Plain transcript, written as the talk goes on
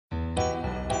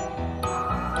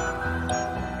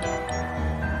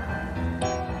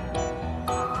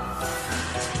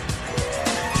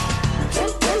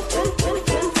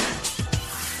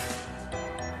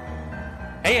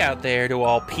out there to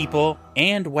all people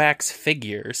and wax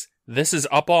figures. This is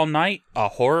Up All Night, a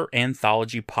horror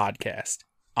anthology podcast.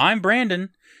 I'm Brandon,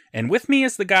 and with me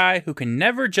is the guy who can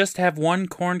never just have one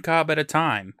corncob at a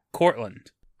time,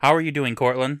 Cortland. How are you doing,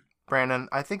 Cortland? Brandon,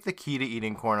 I think the key to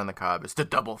eating corn on the cob is to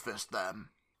double fist them.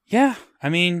 Yeah, I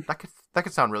mean... That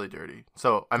could sound really dirty.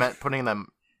 So I meant putting them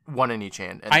one in each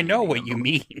hand. And I know what you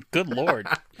mean. Good Lord.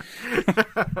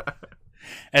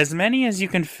 As many as you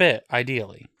can fit,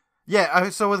 ideally. Yeah,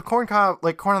 so with corn on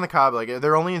the cob, like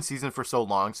they're only in season for so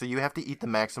long, so you have to eat the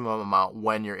maximum amount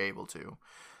when you're able to.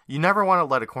 You never want to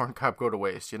let a corn cob go to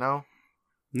waste, you know?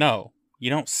 No, you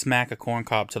don't smack a corn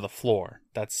cob to the floor.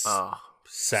 That's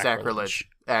sacrilege.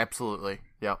 Absolutely.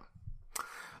 Yep.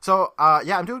 So,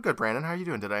 I'm doing good, Brandon. How are you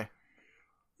doing today?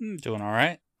 Doing all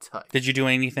right. Tight. Did you do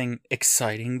anything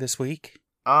exciting this week?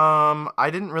 I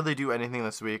didn't really do anything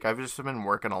this week. I've just been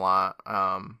working a lot.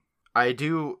 I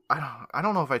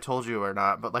don't know if I told you or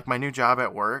not, but like my new job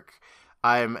at work,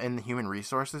 I'm in the human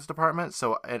resources department.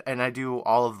 So, and I do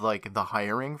all of like the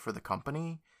hiring for the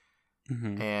company.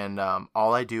 Mm-hmm. And,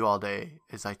 all I do all day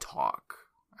is I talk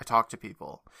to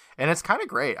people, and it's kind of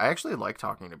great. I actually like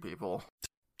talking to people.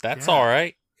 That's all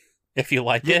right. If you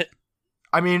like it.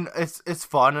 I mean, it's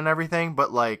fun and everything,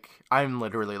 but like I'm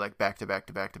literally like back to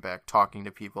back talking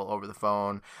to people over the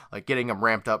phone, like getting them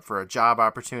ramped up for a job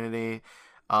opportunity.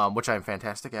 Which I'm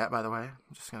fantastic at, by the way.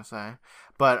 I'm just gonna say,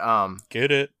 but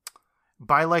get it.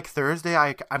 By like Thursday,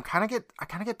 I kind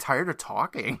of get tired of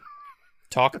talking.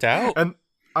 Talked out, and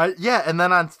and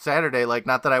then on Saturday, like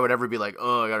not that I would ever be like,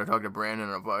 oh, I gotta talk to Brandon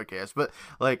on a podcast, but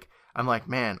like I'm like,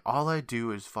 man, all I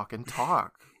do is fucking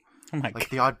talk. Oh my God.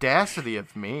 The audacity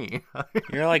of me.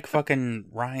 You're like fucking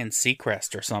Ryan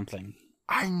Seacrest or something.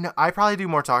 I know. I probably do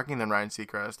more talking than Ryan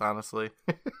Seacrest, honestly.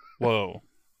 Whoa.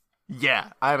 Yeah,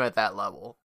 I'm at that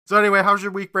level. So anyway, how's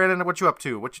your week, Brandon? What you up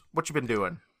to? What you been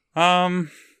doing?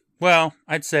 Well,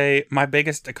 I'd say my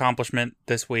biggest accomplishment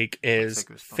this week is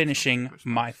finishing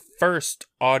my first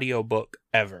audiobook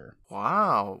ever.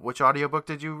 Wow. Which audiobook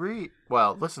did you read?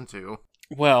 Well, listen to.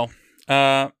 Well,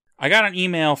 I got an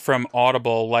email from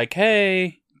Audible like,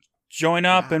 hey, join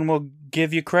up and we'll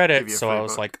give you credit. So I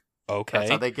was like, okay.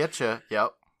 That's how they get you.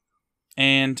 Yep.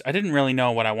 And I didn't really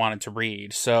know what I wanted to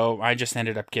read, so I just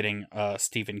ended up getting a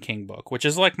Stephen King book, which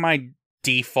is like my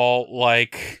default,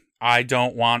 like, I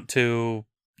don't want to,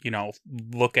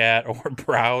 look at or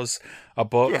browse a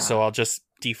book, so I'll just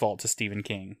default to Stephen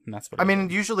King, and that's what I mean,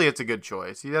 usually it's a good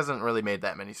choice. He hasn't really made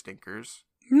that many stinkers.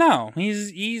 No,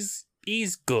 he's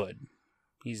good.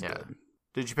 He's good.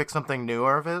 Did you pick something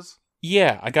newer of his?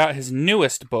 Yeah, I got his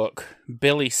newest book,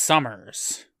 Billy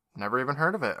Summers. Never even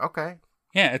heard of it. Okay.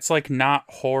 Yeah, it's like not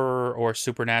horror or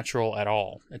supernatural at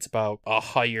all. It's about a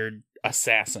hired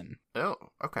assassin. Oh,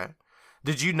 okay.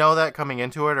 Did you know that coming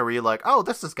into it, or were you like, oh,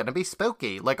 this is going to be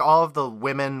spooky? Like all of the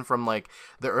women from like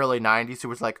the early 90s who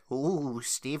was like, ooh,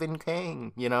 Stephen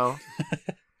King, No.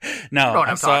 You know what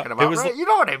I'm talking about, right? You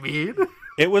know what I mean?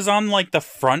 It was on like the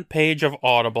front page of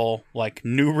Audible, like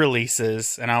new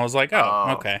releases, and I was like,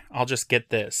 oh, okay, I'll just get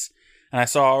this. And I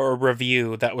saw a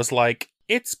review that was like,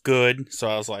 it's good, so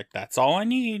I was like, that's all I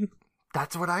need.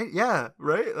 That's what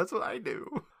right? That's what I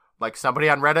do. Like, somebody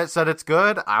on Reddit said it's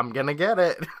good, I'm gonna get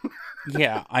it.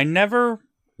 Yeah, I never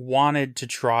wanted to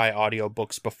try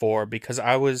audiobooks before because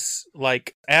I was,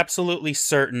 like, absolutely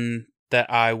certain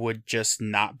that I would just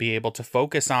not be able to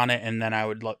focus on it, and then I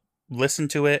would listen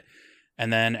to it,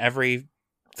 and then every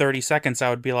 30 seconds I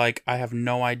would be like, I have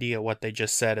no idea what they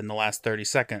just said in the last 30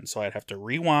 seconds, so I'd have to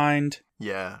rewind.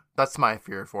 Yeah, that's my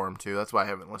fear for him too. That's why I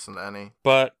haven't listened to any.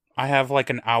 But I have like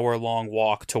an hour-long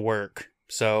walk to work,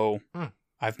 so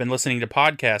I've been listening to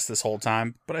podcasts this whole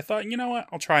time, but I thought, you know what,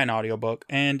 I'll try an audiobook,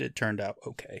 and it turned out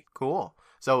okay. Cool.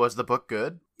 So was the book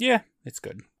good? Yeah, it's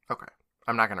good. Okay.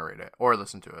 I'm not going to read it or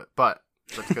listen to it, but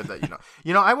it's good that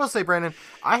you know. I will say, Brandon,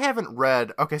 I haven't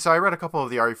read... Okay, so I read a couple of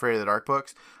the Are You Afraid of the Dark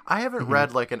books. I haven't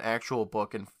read like an actual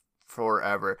book in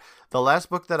forever. The last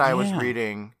book that I was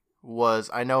reading was...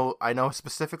 I know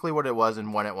specifically what it was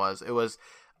and when it was. It was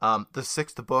the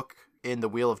sixth book in the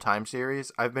Wheel of Time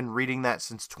series. I've been reading that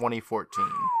since 2014.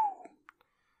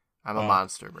 I'm a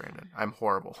monster, Brandon. I'm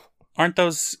horrible. Aren't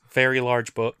those very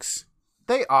large books?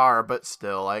 They are, but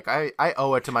still, like, I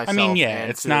owe it to myself. I mean, yeah,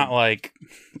 it's not like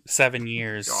 7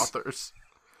 years. Authors.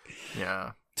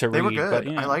 Yeah. To read, they were good.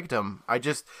 But, yeah. I liked them.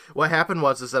 What happened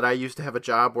was that I used to have a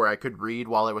job where I could read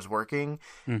while I was working,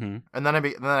 and then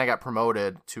I got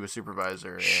promoted to a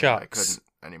supervisor, and I couldn't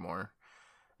anymore.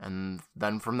 And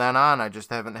then from then on, I just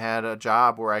haven't had a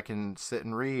job where I can sit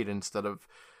and read instead of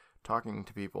talking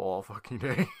to people all fucking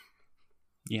day.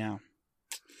 Yeah.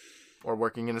 Or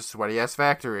working in a sweaty-ass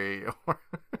factory.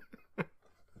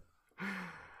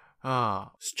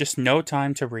 Oh, It's just no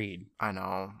time to read. I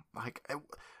know. Like,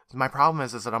 my problem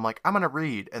is that I'm like, I'm going to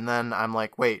read. And then I'm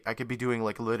like, wait, I could be doing,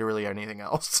 like, literally anything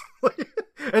else.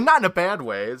 And not in a bad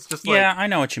way. It's just like... Yeah, I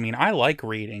know what you mean. I like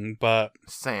reading, but...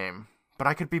 Same. But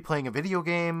I could be playing a video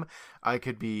game. I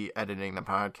could be editing the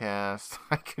podcast.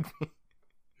 I could be...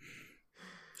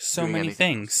 So many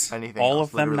things. Anything all else,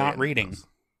 of them not anything reading. else.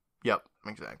 Yep,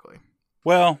 exactly.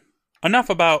 Well, enough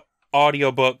about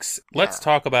audiobooks. Let's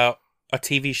talk about a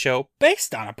TV show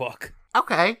based on a book.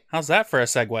 Okay. How's that for a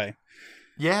segue?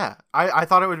 Yeah. I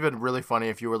thought it would have been really funny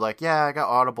if you were like, yeah, I got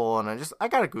Audible and I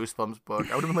got a Goosebumps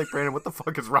book. I would have been like, Brandon, what the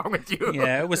fuck is wrong with you?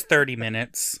 Yeah, it was 30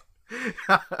 minutes.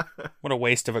 What a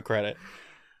waste of a credit.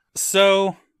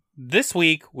 So, this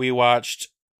week we watched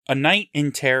A Night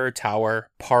in Terror Tower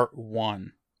Part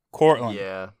 1. Cortland.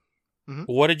 Yeah. Mm-hmm.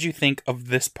 What did you think of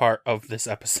this part of this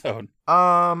episode?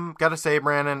 Gotta say,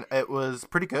 Brandon, it was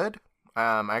pretty good.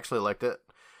 I actually liked it.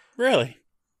 Really?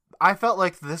 I felt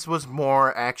like this was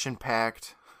more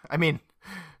action-packed. I mean,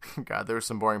 God, there were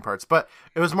some boring parts, but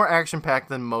it was more action-packed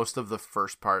than most of the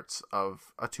first parts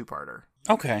of a two-parter.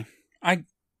 Okay.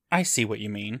 I see what you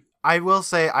mean. I will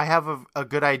say I have a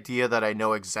good idea that I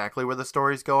know exactly where the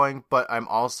story's going, but I'm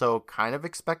also kind of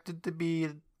expected to be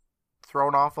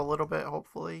thrown off a little bit,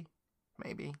 hopefully.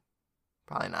 Maybe.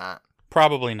 Probably not.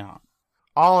 Probably not.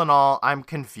 All in all, I'm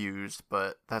confused,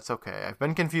 but that's okay. I've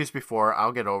been confused before.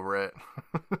 I'll get over it.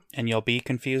 And you'll be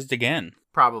confused again.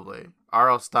 Probably.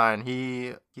 R.L. Stein,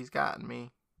 he's gotten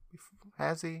me.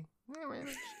 Has he?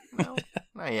 No,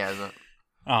 he hasn't.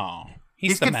 Oh,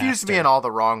 he's confused me in all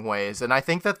the wrong ways, and I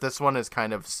think that this one is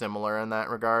kind of similar in that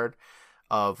regard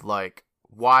of, like,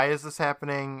 why is this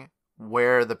happening?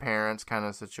 Where are the parents kind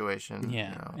of situation? Yeah,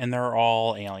 you know? And they're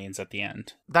all aliens at the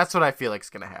end. That's what I feel like is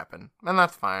going to happen. And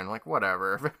that's fine. Like,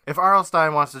 whatever. If R.L.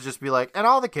 Stein wants to just be like, and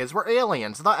all the kids were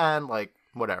aliens, the end, like,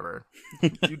 whatever.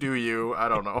 You do you. I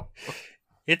don't know.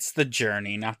 It's the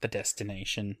journey, not the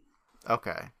destination.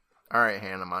 Okay. All right,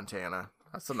 Hannah Montana.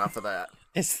 That's enough of that.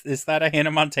 Is that a Hannah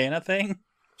Montana thing?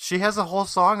 She has a whole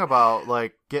song about,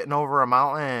 like, getting over a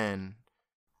mountain.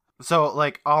 So,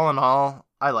 like, all in all,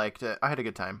 I liked it. I had a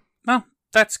good time. Well,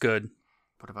 that's good.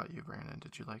 What about you, Brandon?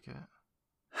 Did you like it?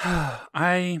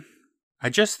 I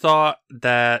just thought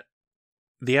that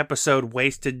the episode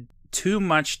wasted too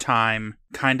much time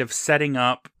kind of setting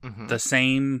up the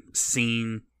same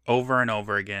scene over and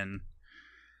over again.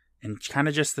 And kind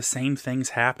of just the same things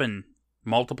happen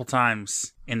multiple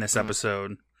times in this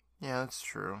episode. Yeah, that's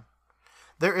true.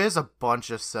 There is a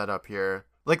bunch of setup here.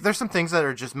 Like, there's some things that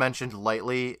are just mentioned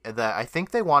lightly that I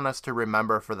think they want us to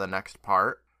remember for the next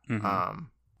part. Mm-hmm.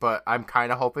 But I'm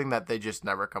kind of hoping that they just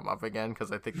never come up again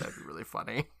because I think that'd be really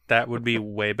funny. That would be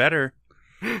way better.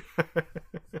 Well,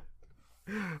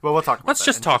 we'll talk about Let's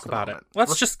just talk about it.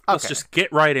 Let's just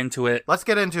get right into it. Let's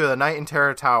get into the Night in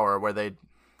Terror Tower where they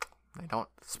don't,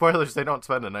 spoilers, they don't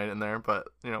spend a night in there, but,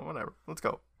 you know, whatever. Let's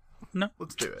go. No.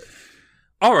 Let's do it.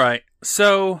 All right.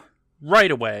 So,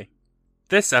 right away,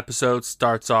 this episode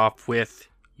starts off with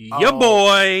your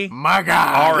boy, my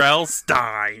God, R.L.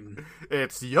 Stein.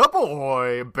 It's your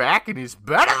boy back, and he's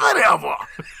better than ever.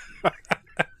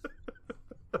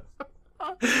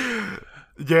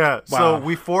 Yeah, wow. So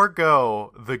we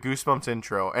forego the Goosebumps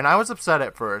intro, and I was upset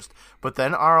at first, but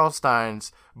then R.L.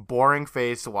 Stein's boring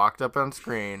face walked up on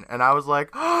screen, and I was like,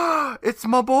 oh, it's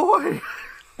my boy.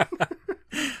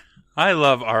 I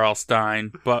love R.L.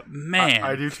 Stein, but man,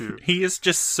 I do too. He is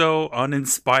just so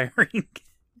uninspiring.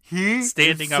 He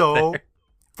standing is up so there.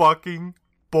 Fucking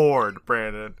bored,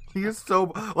 Brandon. He is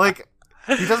so, like,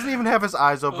 he doesn't even have his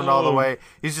eyes open all the way.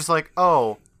 He's just like,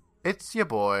 oh, it's your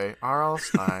boy, R.L.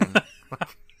 Stein.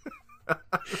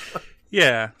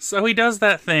 Yeah, so he does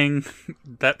that thing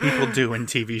that people do in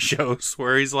TV shows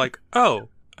where he's like, oh,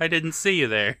 I didn't see you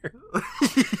there.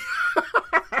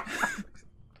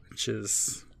 Which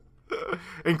is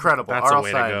incredible. That's R.L. a way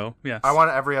Stein. to go. Yes. I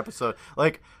want every episode.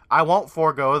 Like, I won't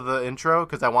forego the intro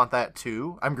because I want that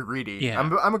too. I'm greedy. Yeah.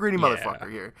 I'm a greedy motherfucker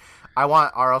here. I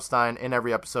want R.L. Stein in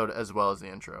every episode as well as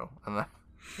the intro. And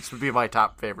this would be my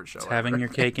top favorite show. Having your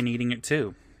cake and eating it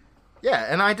too. Yeah,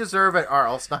 and I deserve it,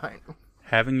 R.L. Stein.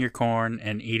 Having your corn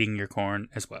and eating your corn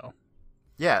as well.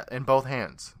 Yeah, in both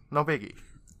hands. No biggie.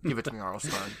 Give it to me, R.L.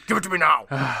 Stein. Give it to me now!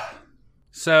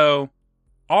 So,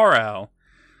 R.L.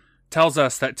 tells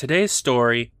us that today's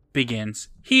story begins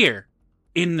here,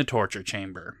 in the torture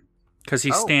chamber. Because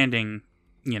he's standing,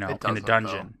 in a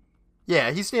dungeon. Though.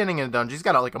 Yeah, he's standing in a dungeon. He's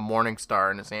got, like, a morning star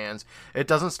in his hands. It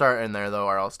doesn't start in there, though,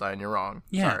 R.L. Stein. You're wrong.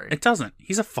 Yeah, Sorry. It doesn't.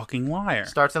 He's a fucking liar.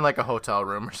 Starts in, like, a hotel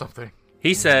room or something.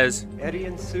 He says, Eddie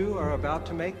and Sue are about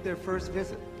to make their first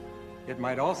visit. It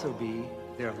might also be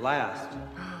their last.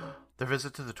 Their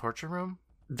visit to the torture room?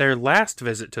 Their last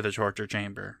visit to the torture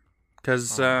chamber.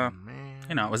 Because, is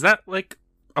that like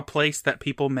a place that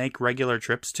people make regular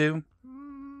trips to?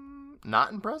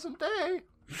 Not in present day.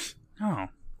 No,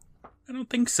 I don't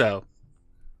think so.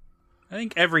 I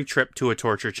think every trip to a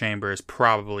torture chamber is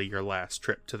probably your last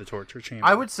trip to the torture chamber.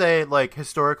 I would say, like,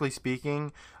 historically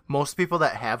speaking, most people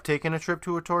that have taken a trip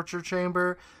to a torture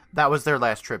chamber, that was their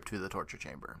last trip to the torture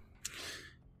chamber.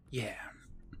 Yeah.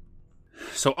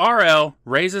 So RL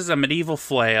raises a medieval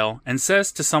flail and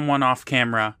says to someone off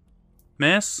camera,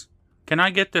 Miss, can I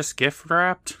get this gift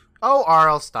wrapped? Oh,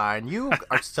 R.L. Stein, you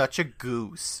are such a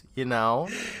goose, you know?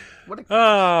 What a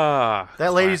goose.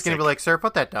 That lady's going to be like, sir,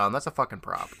 put that down. That's a fucking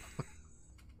prop.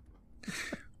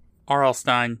 R.L.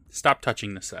 Stein, stop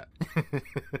touching the set.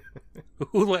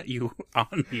 Who let you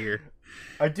on here?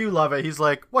 I do love it. He's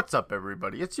like, what's up,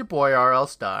 everybody? It's your boy, R.L.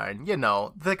 Stein. You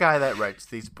know, the guy that writes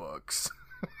these books.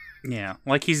 Yeah,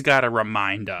 like he's got to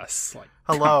remind us. Like,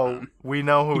 hello, we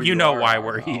know who you know are, why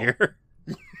we're here.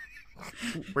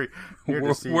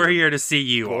 We're here to see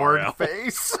you, bored RL.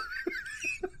 face.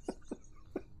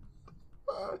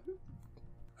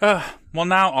 Well,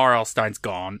 now R.L. Stein's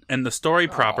gone, and the story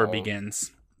proper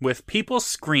begins, with people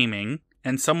screaming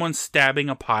and someone stabbing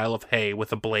a pile of hay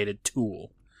with a bladed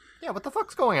tool. Yeah, what the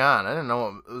fuck's going on? I didn't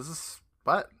know. Was this...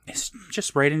 What? It's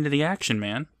just right into the action,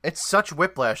 man. It's such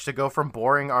whiplash to go from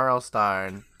boring R.L.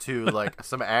 Stein to, like,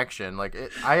 some action. Like,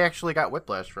 I actually got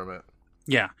whiplash from it.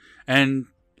 Yeah, and,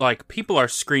 like, people are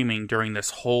screaming during this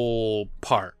whole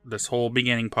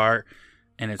beginning part,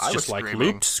 and it's just, like,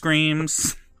 looped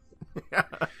screams. Yeah.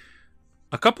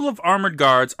 A couple of armored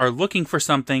guards are looking for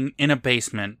something in a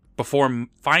basement before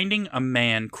finding a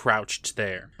man crouched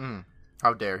there.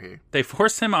 How dare he? They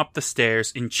force him up the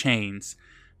stairs in chains,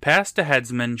 past a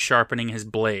headsman sharpening his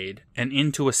blade, and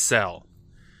into a cell.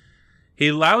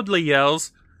 He loudly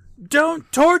yells,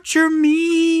 "Don't torture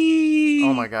me!"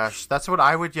 Oh my gosh, that's what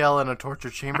I would yell in a torture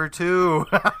chamber too.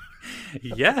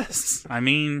 Yes, I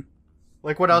mean...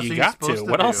 Like, what else are you supposed to do?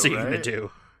 What else are you right? going to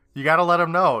do? You gotta let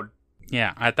him know.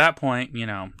 Yeah, at that point,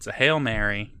 it's a Hail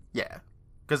Mary. Yeah.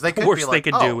 Because they could The worst be like,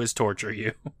 they could do is torture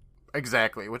you.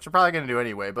 Exactly, which they're probably going to do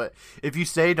anyway. But if you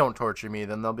say don't torture me,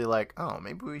 then they'll be like, oh,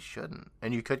 maybe we shouldn't.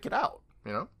 And you could get out,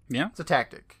 Yeah. It's a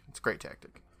tactic. It's a great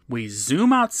tactic. We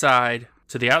zoom outside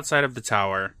to the outside of the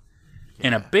tower,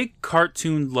 and a big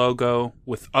cartoon logo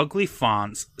with ugly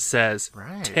fonts says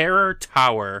Terror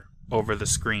Tower over the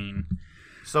screen.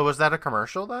 So was that a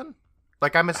commercial then?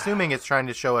 Like, I'm assuming it's trying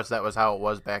to show us that was how it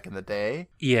was back in the day.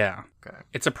 Yeah. Okay.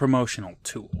 It's a promotional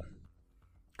tool.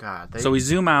 God. So we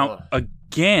zoom out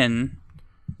again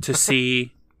to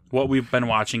see what we've been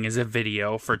watching is a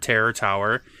video for Terror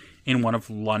Tower in one of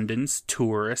London's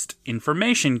tourist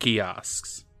information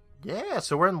kiosks. Yeah,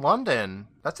 so we're in London.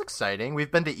 That's exciting.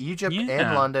 We've been to Egypt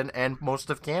and London and most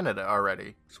of Canada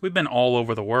already. So we've been all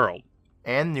over the world.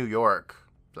 And New York.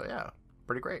 So yeah,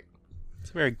 pretty great. It's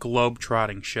a very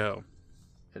globe-trotting show.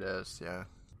 It is, yeah.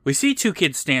 We see two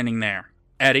kids standing there.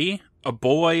 Eddie, a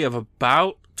boy of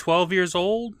about 12 years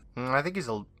old. I think he's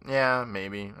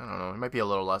maybe. I don't know. He might be a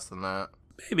little less than that.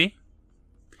 Maybe.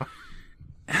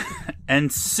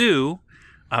 And Sue,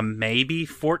 a maybe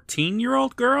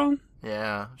 14-year-old girl?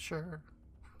 Yeah, sure.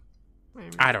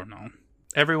 Maybe. I don't know.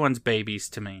 Everyone's babies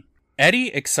to me. Eddie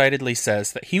excitedly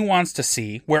says that he wants to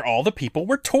see where all the people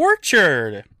were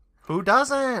tortured. Who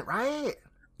doesn't, right?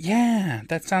 Yeah,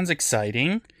 that sounds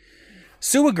exciting.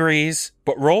 Sue agrees,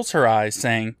 but rolls her eyes,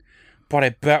 saying, but I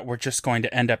bet we're just going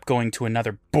to end up going to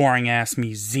another boring-ass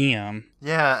museum.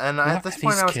 Yeah, and at this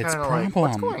point I was kind of like,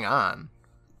 what's going on?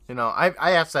 I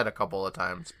asked that a couple of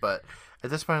times, but at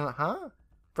this point I'm like, huh?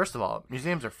 First of all,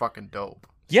 museums are fucking dope.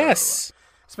 Yes! So,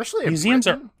 especially in museums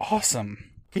Britain. are awesome.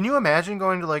 Can you imagine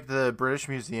going to, like, the British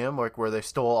Museum, like, where they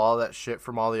stole all that shit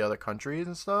from all the other countries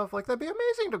and stuff? Like, that'd be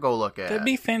amazing to go look at. That'd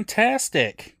be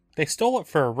fantastic. They stole it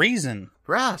for a reason.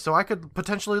 Yeah, so I could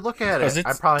potentially look at it.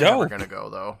 I'm probably never going to go,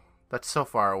 though. That's so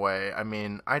far away. I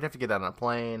mean, I'd have to get on a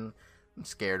plane. I'm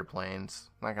scared of planes.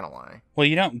 Not going to lie. Well,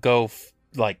 you don't go,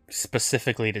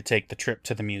 specifically to take the trip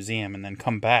to the museum and then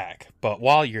come back. But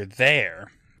while you're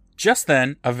there... Just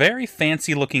then, a very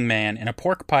fancy-looking man in a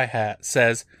pork pie hat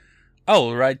says...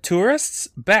 All right, tourists,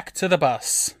 back to the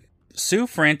bus. Sue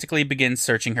frantically begins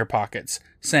searching her pockets,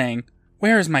 saying,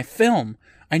 where is my film?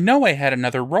 I know I had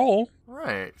another roll.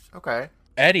 Right, okay.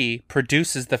 Eddie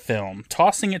produces the film,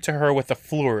 tossing it to her with a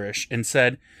flourish, and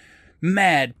said,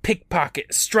 mad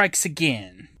pickpocket strikes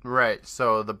again. Right,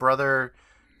 so the brother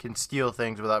can steal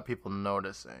things without people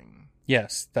noticing.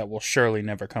 Yes, that will surely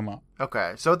never come up.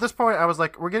 Okay, so at this point, I was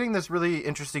like, we're getting this really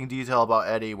interesting detail about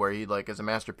Eddie, where he like is a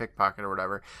master pickpocket or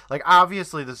whatever. Like,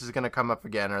 obviously, this is gonna come up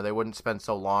again, or they wouldn't spend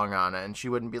so long on it, and she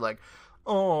wouldn't be like,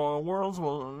 "Oh, the world's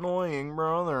most annoying,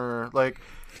 brother." Like,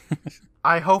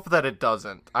 I hope that it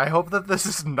doesn't. I hope that this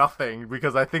is nothing,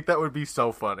 because I think that would be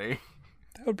so funny.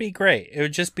 That would be great. It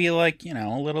would just be like, you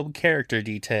know, a little character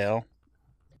detail.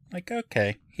 Like,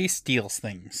 okay, he steals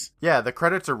things. Yeah, the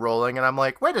credits are rolling, and I'm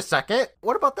like, wait a second,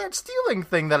 what about that stealing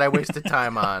thing that I wasted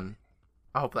time on?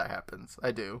 I hope that happens.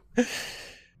 I do.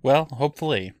 Well,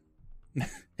 hopefully.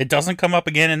 It doesn't come up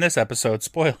again in this episode.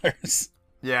 Spoilers.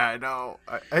 Yeah, I know.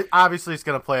 Obviously, it's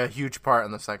going to play a huge part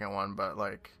in the second one, but,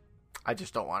 like, I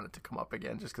just don't want it to come up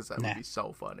again, just because that would be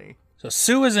so funny. So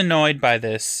Sue is annoyed by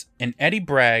this, and Eddie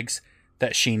brags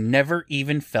that she never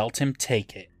even felt him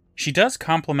take it. She does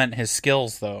compliment his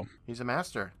skills, though. He's a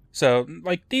master. So,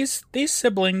 like, these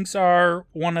siblings are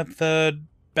one of the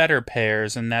better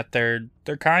pairs in that they're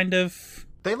kind of...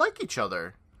 They like each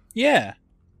other. Yeah.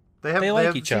 They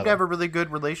like each seem other. to have a really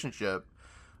good relationship.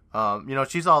 You know,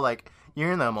 she's all like,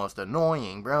 "You're the most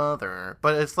annoying brother,"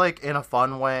 but it's like in a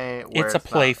fun way. Where It's a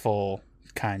playful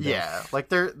kind of. Yeah, like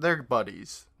they're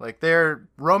buddies. Like they're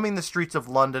roaming the streets of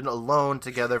London alone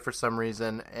together for some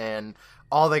reason, and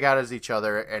all they got is each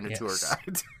other and a tour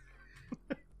guide.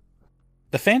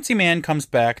 The fancy man comes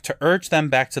back to urge them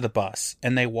back to the bus,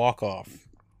 and they walk off.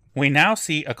 We now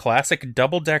see a classic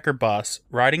double-decker bus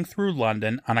riding through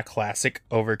London on a classic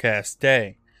overcast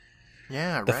day.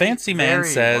 Yeah, right. The fancy man Very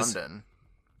says... London.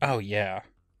 Oh, yeah.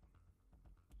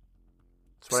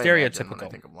 That's what I imagine when I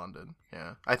think of London.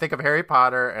 Yeah, I think of Harry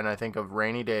Potter, and I think of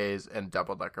rainy days and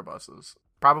double-decker buses.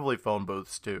 Probably phone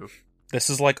booths, too. This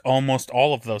is like almost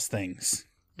all of those things.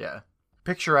 Yeah.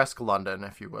 Picturesque London,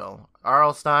 if you will.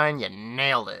 R.L. Stein, you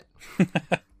nailed it.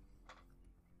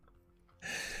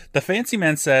 The fancy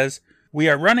man says, "We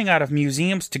are running out of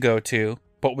museums to go to,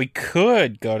 but we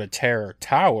could go to Terror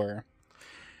Tower."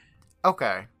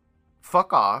 Okay.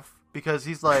 Fuck off. Because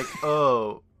he's like,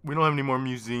 "Oh, we don't have any more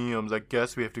museums. I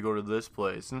guess we have to go to this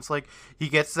place." And it's like, he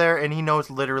gets there and he knows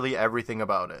literally everything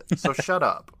about it. So shut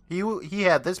up. He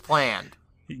had this planned.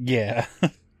 Yeah.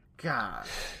 God.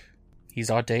 He's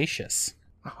audacious.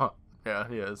 Yeah,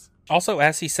 he is. Also,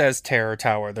 as he says Terror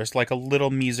Tower, there's like a little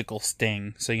musical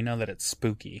sting, so you know that it's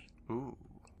spooky. Ooh.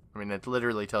 I mean, it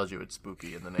literally tells you it's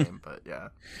spooky in the name, but yeah.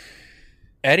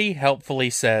 Eddie helpfully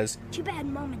says, "Too bad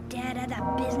Mom and Dad had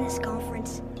that business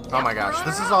conference." Oh my gosh,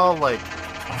 this is all, like,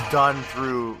 done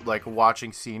through, like,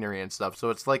 watching scenery and stuff, so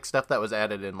it's, like, stuff that was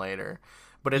added in later.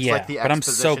 But it's, like, the but I'm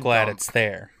so glad dump. it's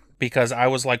there. Because I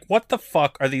was like, what the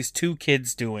fuck are these two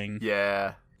kids doing?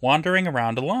 Yeah. Wandering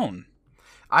around alone.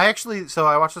 I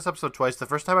watched this episode twice. The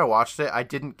first time I watched it, I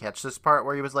didn't catch this part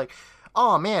where he was like,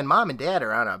 "Oh man, Mom and Dad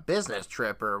are on a business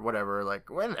trip," or whatever, like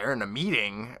when they're in a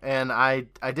meeting. And I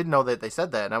didn't know that they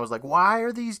said that. And I was like, why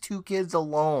are these two kids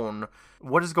alone?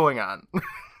 What is going on?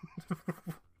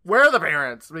 Where are the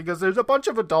parents? Because there's a bunch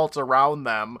of adults around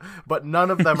them, but none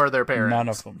of them are their parents. None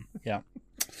of them, yeah.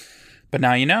 But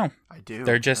now you know. I do.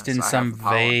 They're just in some I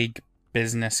have vague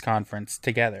business conference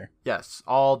together. Yes,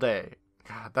 all day.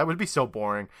 God, that would be so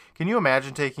boring. Can you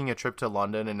imagine taking a trip to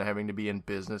London and having to be in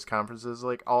business conferences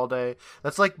like all day?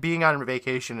 That's like being on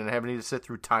vacation and having to sit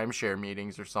through timeshare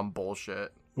meetings or some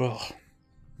bullshit. Ugh.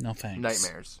 No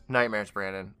thanks. Nightmares,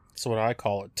 Brandon. That's what I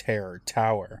call a Terror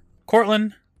Tower.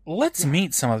 Cortland, let's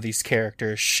meet some of these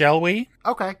characters, shall we?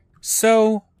 Okay.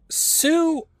 So,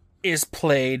 Sue is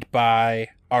played by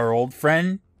our old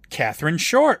friend, Catherine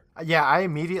Short. Yeah, I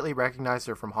immediately recognized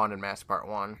her from Haunted Mask Part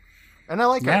 1. And I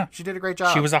like her. She did a great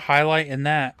job. She was a highlight in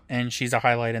that, and she's a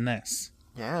highlight in this.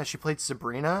 Yeah, she played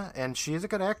Sabrina, and she is a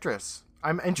good actress.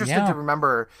 I'm interested to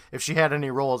remember if she had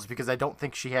any roles, because I don't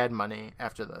think she had money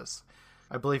after this.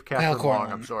 I believe Catherine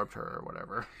Long absorbed her or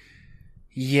whatever.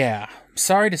 Yeah.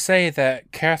 Sorry to say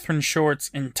that Catherine Short's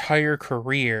entire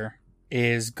career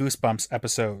is Goosebumps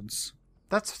episodes.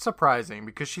 That's surprising,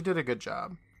 because she did a good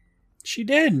job. She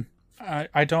did.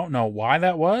 I don't know why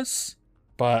that was,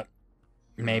 but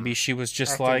maybe she was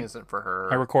just Acting like, isn't for her.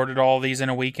 I recorded all these in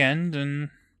a weekend, and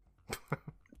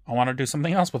I want to do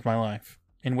something else with my life.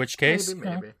 In which case,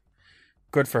 maybe.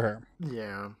 Good for her.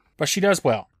 Yeah. But she does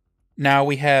well. Now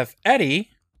we have Eddie,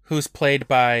 who's played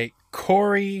by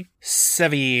Corey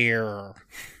Sevier.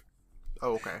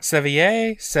 Oh, okay.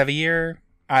 Sevier,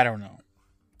 I don't know.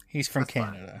 He's from That's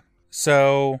Canada. fine.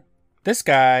 So, this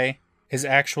guy is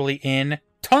actually in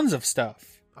tons of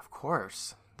stuff. Of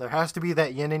course. There has to be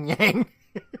that yin and yang.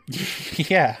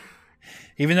 Yeah.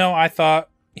 Even though I thought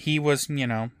he was,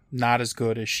 not as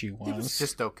good as she was. He was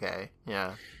just okay.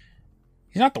 Yeah.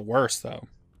 He's not the worst, though.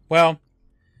 Well,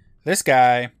 this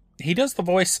guy, he does the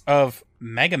voice of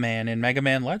Mega Man in Mega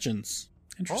Man Legends.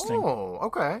 Interesting. Oh,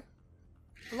 okay.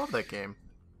 I love that game.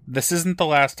 This isn't the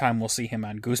last time we'll see him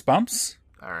on Goosebumps.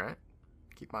 All right.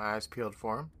 Keep my eyes peeled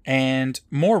for him. And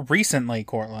more recently,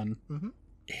 Cortland,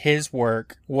 his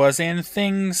work was in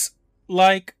things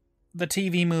like the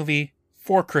TV movie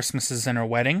Four Christmases and a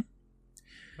Wedding,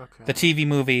 the TV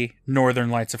movie Northern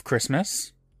Lights of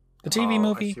Christmas, the TV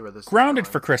movie Grounded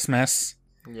for Christmas,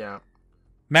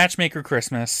 Matchmaker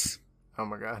Christmas. Oh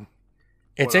my god.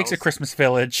 It Takes a Christmas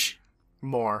Village.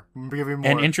 More. Give me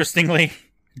more. And interestingly,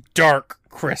 Dark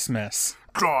Christmas.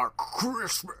 Dark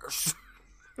Christmas.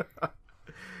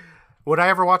 Would I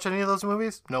ever watch any of those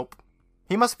movies? Nope.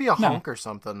 He must be a hunk or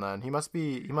something then. He must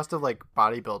have like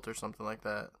body built or something like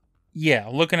that. Yeah,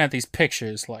 looking at these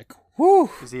pictures, like, whoo.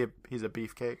 He's a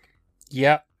beefcake?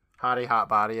 Yep. Hottie hot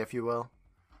body, if you will.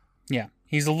 Yeah,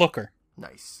 he's a looker.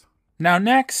 Nice. Now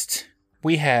next,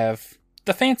 we have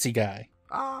the fancy guy.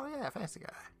 Oh yeah, fancy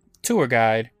guy. Tour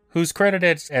guide, who's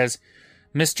credited as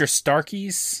Mr.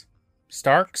 Starks?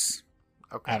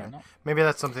 Okay. I don't know. Maybe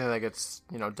that's something that gets,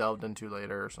 delved into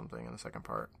later or something in the second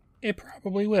part. It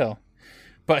probably will.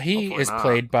 But he is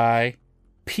played by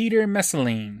Peter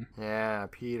Messeline. Yeah,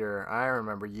 Peter. I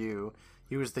remember you.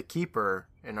 He was the keeper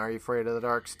in Are You Afraid of the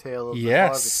Dark's Tale of the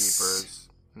Closet Keepers.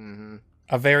 Mm-hmm.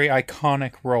 A very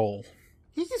iconic role.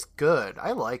 He's good.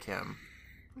 I like him.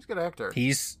 He's a good actor.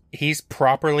 He's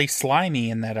properly slimy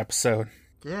in that episode.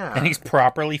 Yeah. And he's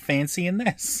properly fancy in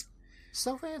this.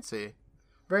 So fancy.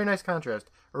 Very nice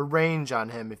contrast. A range on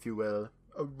him, if you will.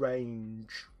 A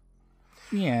range.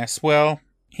 Yes, well,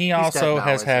 he's also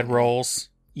has had roles.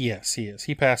 Yes, he is.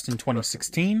 He passed in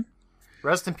 2016.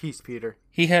 Rest in peace, Peter.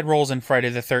 He had roles in Friday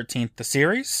the 13th, the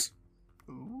series.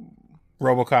 Ooh.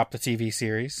 RoboCop, the TV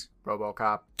series.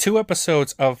 RoboCop. 2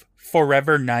 episodes of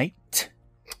Forever Knight.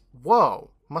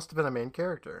 Whoa. Must have been a main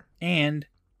character. And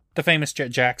the famous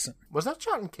Jet Jackson. Was that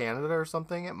shot in Canada or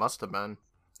something? It must have been.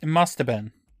 It must have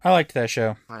been. I liked that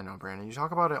show. I know, Brandon. You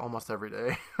talk about it almost every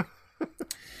day.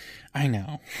 I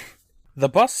know. The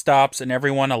bus stops and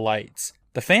everyone alights.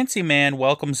 The fancy man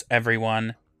welcomes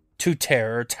everyone to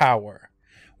Terror Tower,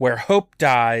 where hope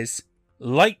dies,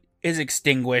 light is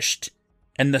extinguished,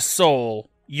 and the soul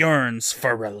yearns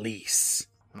for release.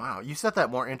 Wow, you said that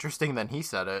more interesting than he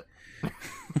said it.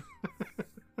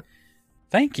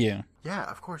 Thank you. Yeah,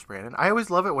 of course, Brandon. I always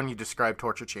love it when you describe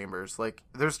torture chambers. Like,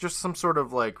 there's just some sort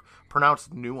of,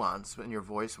 pronounced nuance in your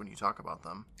voice when you talk about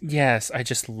them. Yes, I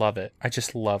just love it. I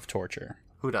just love torture.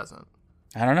 Who doesn't?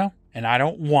 I don't know, and I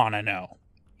don't want to know.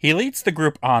 He leads the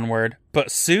group onward,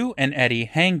 but Sue and Eddie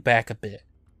hang back a bit.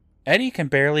 Eddie can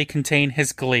barely contain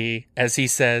his glee as he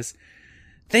says,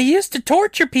 "They used to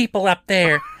torture people up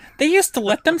there. They used to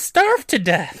let them starve to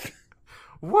death."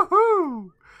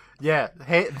 Woohoo! Yeah,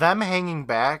 them hanging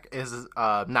back is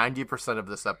 90% of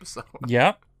this episode.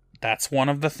 Yep. That's one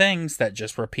of the things that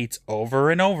just repeats over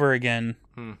and over again.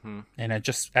 Mm-hmm. And it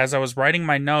just, as I was writing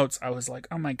my notes, I was like,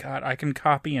 oh my god, I can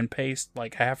copy and paste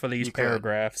half of these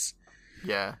paragraphs.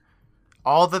 Yeah.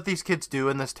 All that these kids do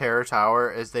in this terror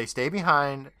tower is they stay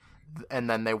behind and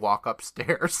then they walk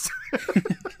upstairs.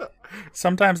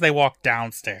 Sometimes they walk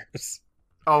downstairs.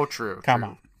 Oh, true. Come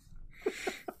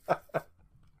on.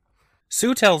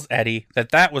 Sue tells Eddie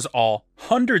that was all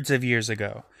hundreds of years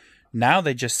ago. Now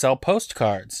they just sell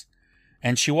postcards.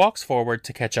 And she walks forward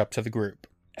to catch up to the group.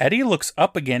 Eddie looks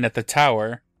up again at the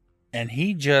tower, and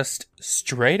he just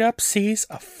straight up sees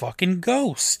a fucking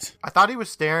ghost. I thought he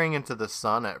was staring into the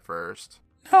sun at first.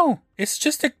 No, it's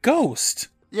just a ghost.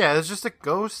 Yeah, there's just a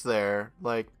ghost there.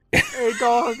 Like, hey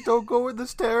dog, don't go in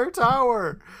this terror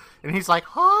tower. And he's like,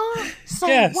 huh? Say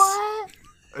yes. What?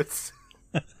 It's...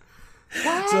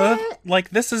 What? So,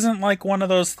 this isn't one of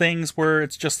those things where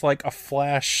it's just a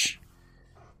flash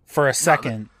for a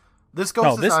second. This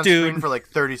ghost is on screen for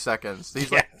 30 seconds.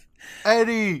 He's like,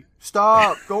 Eddie,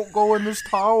 stop. Don't go in this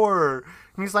tower.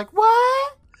 And he's like,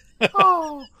 what?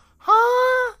 Oh,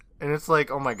 huh? And it's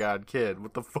like, oh my god, kid,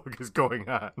 what the fuck is going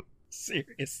on?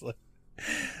 Seriously.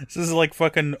 This is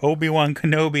fucking Obi-Wan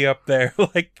Kenobi up there.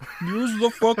 Use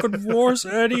the fucking Force,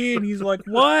 Eddie. And he's like,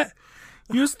 what?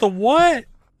 Use the what?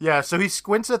 Yeah, so he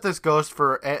squints at this ghost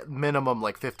for at minimum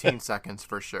 15 seconds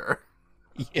for sure.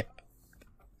 Yeah.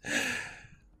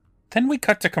 Then we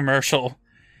cut to commercial,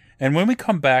 and when we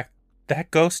come back, that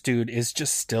ghost dude is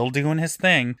just still doing his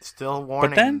thing. Still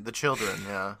warning the children,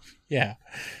 yeah. Yeah.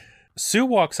 Sue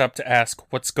walks up to ask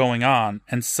what's going on,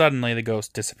 and suddenly the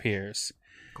ghost disappears.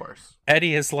 Of course.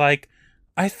 Eddie is like,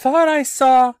 I thought I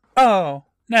saw... Oh,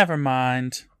 never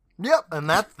mind. Yep, and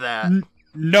that's that.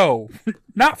 No,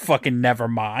 not fucking never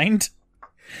mind.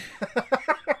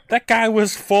 That guy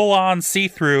was full on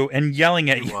see-through and yelling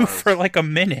at you for like a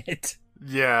minute.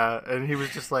 Yeah, and he was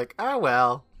just like, oh,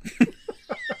 well.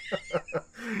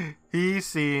 He's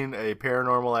seen a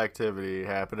paranormal activity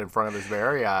happen in front of his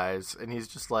very eyes, and he's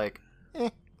just like,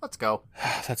 let's go.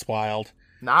 That's wild.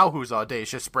 Now who's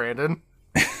audacious, Brandon?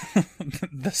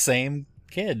 The same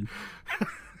kid.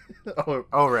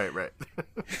 Oh, right.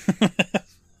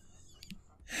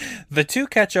 The two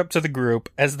catch up to the group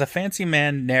as the fancy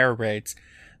man narrates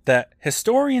that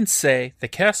historians say the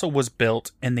castle was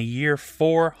built in the year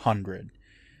 400.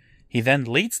 He then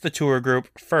leads the tour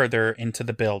group further into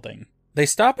the building. They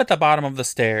stop at the bottom of the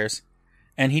stairs,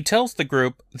 and he tells the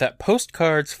group that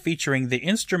postcards featuring the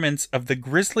instruments of the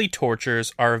grisly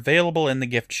tortures are available in the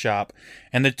gift shop,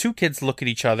 and the two kids look at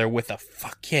each other with a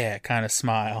fuck yeah kind of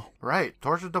smile. Right,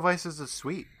 torture devices is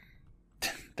sweet.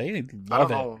 They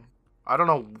love it. I don't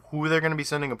know who they're going to be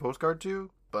sending a postcard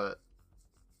to, but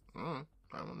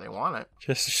they want it.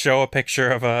 Just show a picture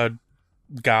of a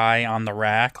guy on the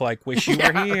rack, like, wish you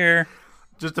were here.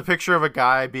 Just a picture of a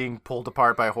guy being pulled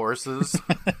apart by horses.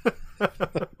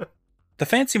 The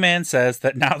fancy man says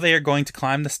that now they are going to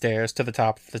climb the stairs to the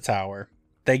top of the tower.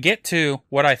 They get to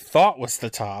what I thought was the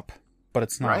top, but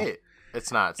it's not. Right.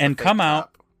 It's not. It's and come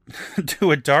out to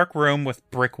a dark room with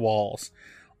brick walls.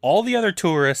 All the other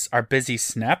tourists are busy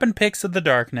snapping pics of the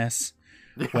darkness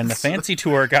when the fancy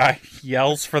tour guy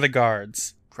yells for the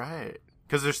guards. Right.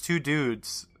 Because there's two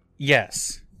dudes.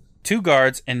 Yes. Two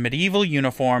guards in medieval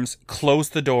uniforms close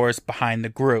the doors behind the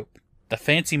group. The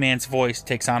fancy man's voice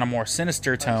takes on a more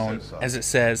sinister tone as it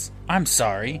says, I'm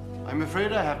sorry. I'm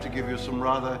afraid I have to give you some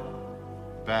rather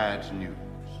bad news.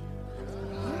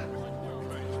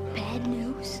 Bad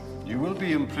news? You will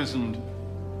be imprisoned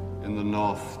in the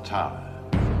North Tower.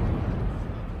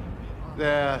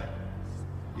 There,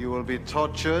 you will be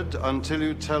tortured until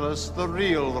you tell us the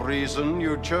real reason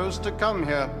you chose to come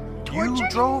here. You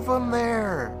drove them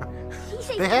there.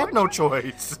 They had no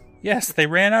choice. Yes, they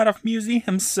ran out of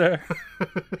museums, sir.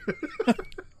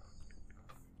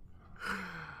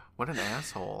 What an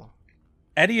asshole.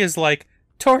 Eddie is like,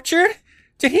 tortured?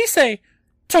 Did he say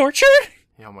tortured?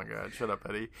 Oh my god, shut up,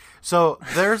 Eddie. So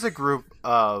there's a group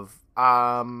of,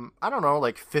 I don't know,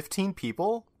 like 15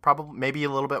 people, probably maybe a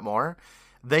little bit more.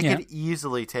 They could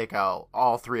easily take out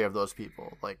all three of those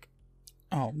people. Like,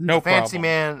 oh, no the fancy problem.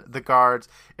 man, the guards,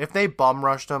 if they bum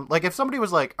rushed them, like if somebody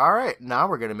was like, all right, now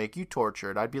we're going to make you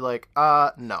tortured, I'd be like,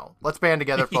 no. Let's band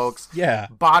together, folks. Yeah.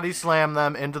 Body slam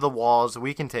them into the walls.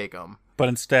 We can take them. But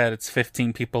instead, it's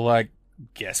 15 people like,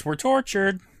 guess we're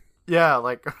tortured. Yeah,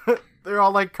 like, they're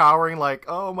all like cowering like,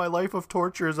 oh, my life of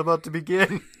torture is about to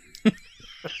begin.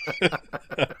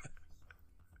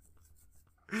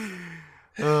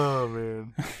 Oh,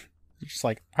 man. Just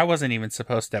like, I wasn't even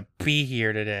supposed to be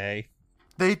here today.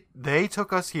 They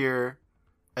took us here,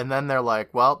 and then they're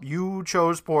like, well, you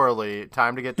chose poorly.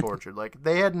 Time to get tortured. Like,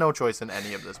 they had no choice in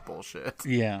any of this bullshit.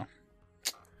 Yeah.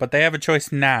 But they have a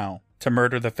choice now to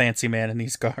murder the fancy man and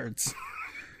these guards.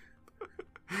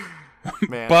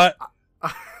 Man. But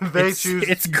choose.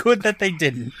 It's good that they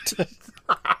didn't.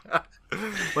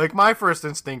 Like, my first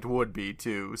instinct would be,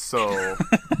 too, so...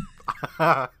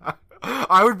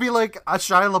 I would be like a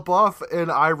Shia LaBeouf in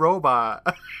iRobot.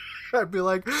 I'd be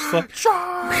like,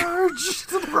 charge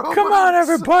to the robots. Come on,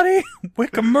 everybody. We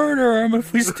can murder them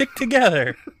if we stick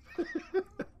together.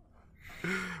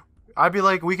 I'd be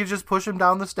like, we could just push him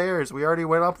down the stairs. We already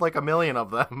went up like 1 million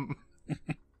of them.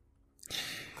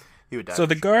 He would die. So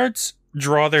the guards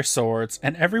draw their swords,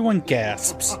 and everyone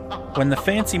gasps when the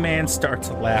fancy man starts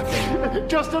laughing.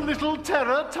 Just a little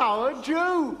Terror Tower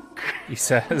joke, he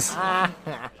says.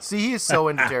 See, he's so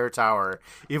into Terror Tower.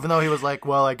 Even though he was like,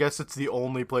 well, I guess it's the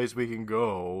only place we can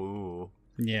go.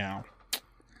 Yeah.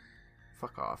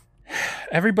 Fuck off.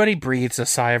 Everybody breathes a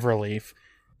sigh of relief,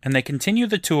 and they continue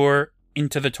the tour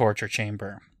into the torture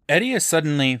chamber. Eddie is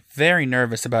suddenly very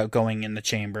nervous about going in the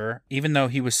chamber, even though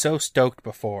he was so stoked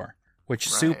before, which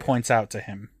Sue points out to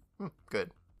him.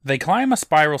 Good. They climb a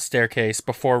spiral staircase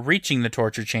before reaching the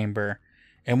torture chamber,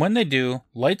 and when they do,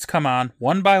 lights come on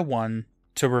one by one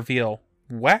to reveal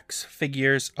wax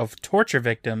figures of torture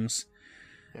victims,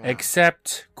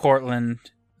 except,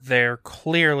 Cortland, they're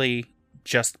clearly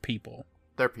just people.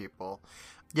 They're people.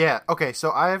 Yeah, okay,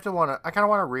 so I kind of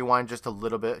want to rewind just a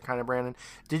little bit, kind of, Brandon.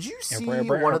 Did you see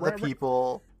one of the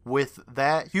people with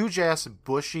that huge-ass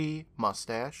bushy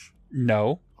mustache?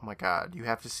 No. Oh my god, you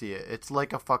have to see it. It's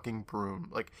like a fucking broom.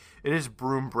 Like, it is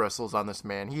broom bristles on this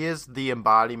man. He is the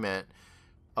embodiment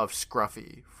of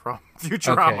Scruffy from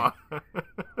Futurama.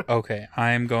 Okay,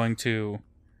 I'm going to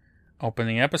Open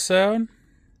the episode.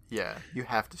 Yeah, you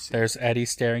have to see. There's Eddie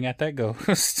staring at that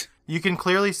ghost. You can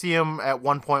clearly see him at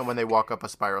one point when they walk up a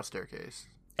spiral staircase.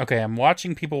 Okay, I'm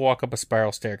watching people walk up a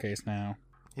spiral staircase now.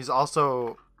 He's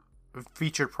also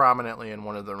featured prominently in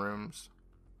one of the rooms.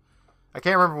 I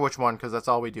can't remember which one, because that's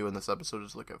all we do in this episode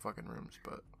is look at fucking rooms,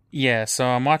 but... Yeah, so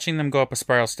I'm watching them go up a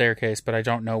spiral staircase, but I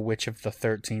don't know which of the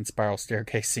 13 spiral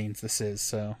staircase scenes this is,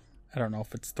 so I don't know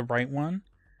if it's the right one.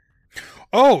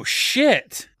 Oh,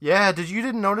 shit! Yeah, you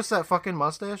didn't notice that fucking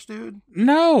mustache, dude?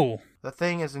 No! That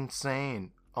thing is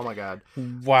insane. Oh my god.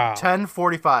 Wow.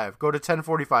 10:45. Go to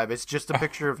 10:45. It's just a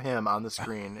picture of him on the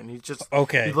screen, and he's just...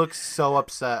 Okay. He looks so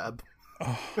upset.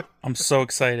 Oh, I'm so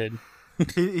excited.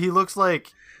 He looks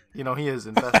like, he is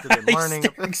invested in learning.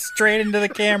 He's staring straight into the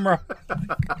camera.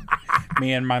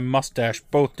 Me and my mustache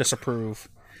both disapprove.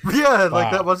 Yeah, Wow.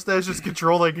 like that mustache is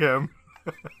controlling him.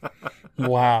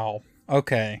 Wow.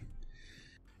 Okay.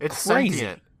 It's Crazy.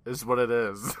 sentient, is what it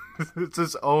is. It's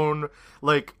his own,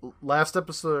 like, last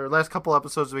couple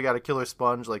episodes we got a killer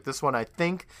sponge. Like, this one, I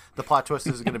think the plot twist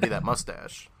is going to be that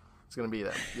mustache. It's going to be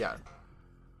that, yeah.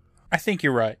 I think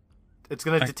you're right. It's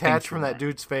going to detach you're from that right.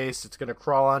 dude's face. It's going to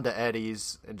crawl onto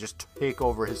Eddie's and just take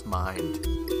over his mind.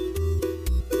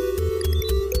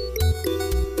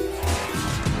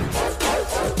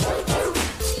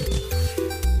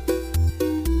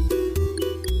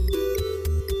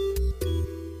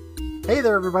 Hey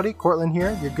there, everybody. Cortland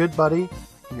here, your good buddy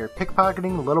and your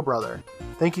pickpocketing little brother.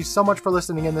 Thank you so much for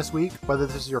listening in this week. Whether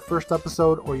this is your first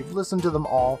episode or you've listened to them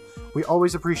all, we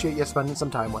always appreciate you spending some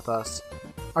time with us.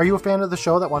 Are you a fan of the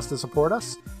show that wants to support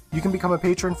us? You can become a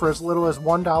patron for as little as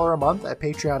 $1 a month at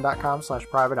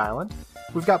patreon.com/privateisland.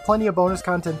 We've got plenty of bonus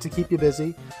content to keep you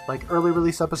busy, like early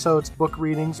release episodes, book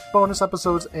readings, bonus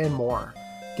episodes, and more.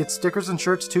 Get stickers and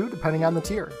shirts too, depending on the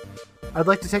tier. I'd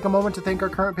like to take a moment to thank our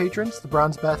current patrons, the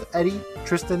Bronze Beth, Eddie,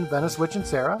 Tristan, Venice Witch, and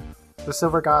Sarah, the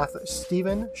Silver Goth,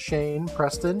 Steven, Shane,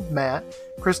 Preston, Matt,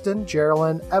 Kristen,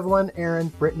 Geraldine, Evelyn, Aaron,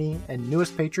 Brittany, and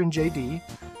newest patron JD,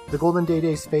 the Golden Day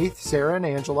Days Faith, Sarah, and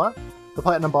Angela, the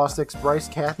Platinum Bostics, Bryce,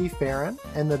 Kathy, Farron,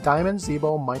 and the Diamond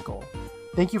Zebo, Michael.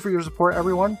 Thank you for your support,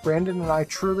 everyone. Brandon and I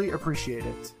truly appreciate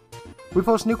it. We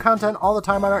post new content all the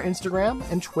time on our Instagram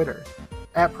and Twitter,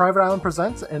 at Private Island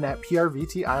Presents and at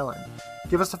PRVT Island.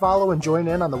 Give us a follow and join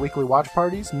in on the weekly watch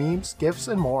parties, memes, gifts,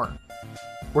 and more.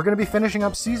 We're going to be finishing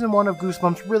up Season 1 of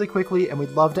Goosebumps really quickly, and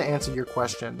we'd love to answer your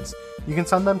questions. You can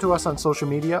send them to us on social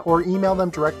media or email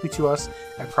them directly to us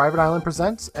at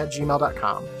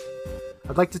privateislandpresents@gmail.com.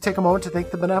 I'd like to take a moment to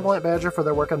thank the Benevolent Badger for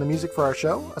their work on the music for our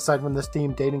show, aside from this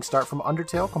theme, Dating Start from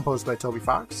Undertale, composed by Toby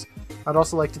Fox. I'd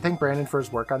also like to thank Brandon for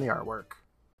his work on the artwork.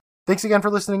 Thanks again for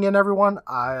listening in, everyone.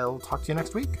 I'll talk to you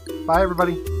next week. Bye,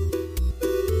 everybody.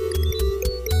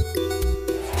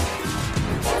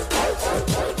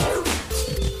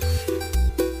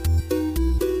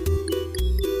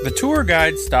 The tour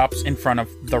guide stops in front of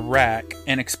the rack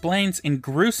and explains in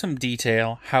gruesome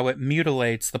detail how it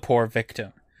mutilates the poor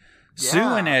victim. Sue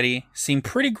and Eddie seem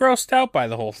pretty grossed out by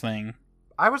the whole thing.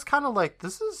 I was kind of like,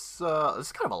 this is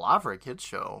kind of a lot for a kid's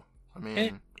show. I mean,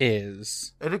 It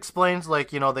is. It explains,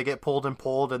 like, they get pulled,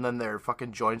 and then their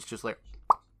fucking joints just like...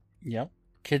 Yep.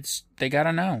 Kids, they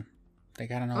gotta know. They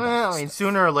gotta know. Well, I mean,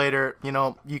 sooner or later,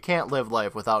 you can't live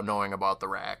life without knowing about the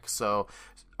rack. So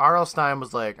R.L. Stine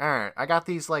was like, all right, I got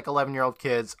these, like, 11-year-old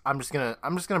kids. I'm just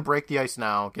gonna break the ice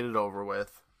now, get it over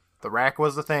with. The rack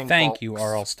was the thing, Thank folks. you,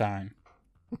 R.L. Stine.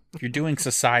 You're doing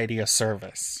society a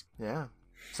service. Yeah.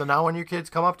 So now when your kids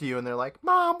come up to you and they're like,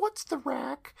 Mom, what's the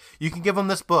rack? You can give them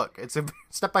this book. It's a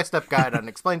step-by-step guide and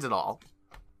explains it all.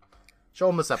 Show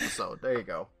them this episode. There you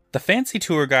go. The fancy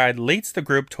tour guide leads the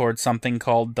group towards something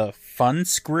called the Fun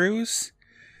Screws.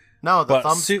 No, the But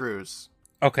thumb screws.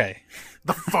 Okay.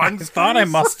 The fun screws?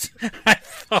 I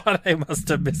thought I must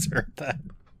have misheard that.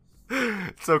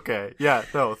 It's okay. Yeah,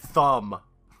 no, thumb.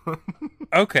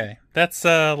 Okay. That's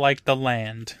like the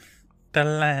land. The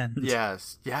land.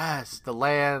 Yes, the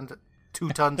land, 2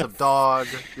 tons of dog.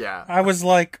 Yeah. I was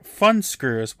like, Fun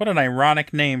Screws. What an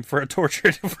ironic name for a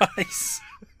torture device.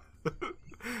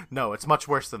 No, it's much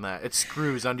worse than that. It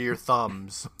screws under your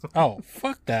thumbs. Oh,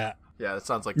 fuck that. Yeah, that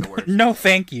sounds like the worst. No,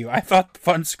 thank you. I thought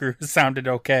Fun Screws sounded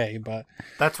okay, but...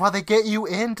 That's why they get you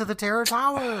into the Terror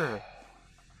Tower.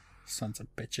 Sons of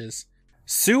bitches.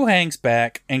 Sue hangs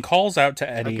back and calls out to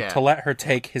Eddie Again. to let her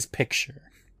take his picture.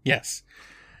 Yes.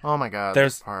 Oh my god,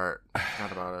 There's- this part. I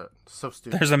forgot about it. So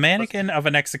stupid. There's a mannequin of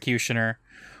an executioner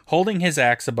holding his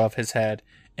axe above his head,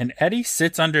 and Eddie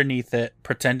sits underneath it,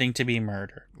 pretending to be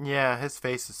murdered. Yeah, his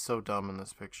face is so dumb in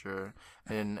this picture.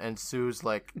 And Sue's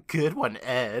like, good one,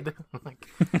 Ed. Like,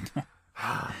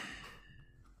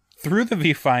 Through the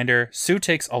viewfinder, Sue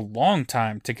takes a long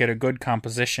time to get a good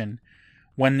composition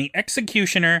when the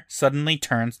executioner suddenly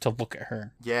turns to look at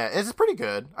her. Yeah, it's pretty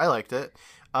good. I liked it.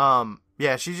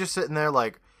 Yeah, she's just sitting there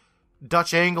like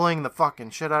Dutch angling the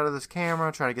fucking shit out of this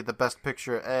camera, trying to get the best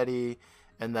picture of Eddie,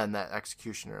 and then that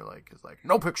executioner is like,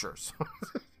 no pictures.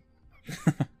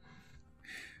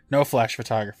 No flash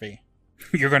photography.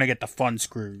 You're gonna get the fun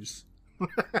screws.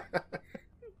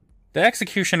 The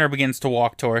executioner begins to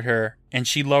walk toward her, and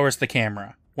she lowers the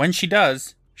camera. When she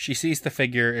does, she sees the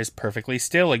figure is perfectly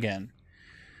still again.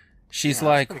 She's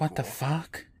like, what the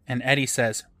fuck? And Eddie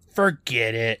says,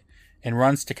 forget it, and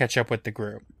runs to catch up with the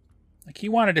group. Like, he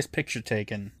wanted his picture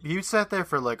taken. He sat there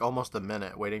for like almost a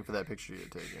minute waiting for that picture to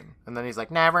get taken. And then he's like,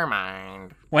 never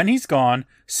mind. When he's gone,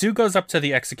 Sue goes up to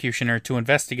the executioner to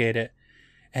investigate it.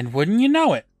 And wouldn't you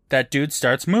know it, that dude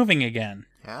starts moving again.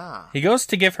 Yeah. He goes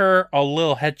to give her a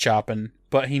little head chopping,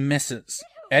 but he misses.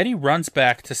 Eddie runs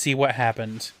back to see what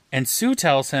happened, and Sue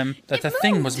tells him that the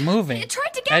thing was moving. It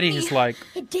tried to get Eddie me. is like,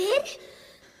 It did?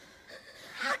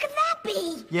 How could that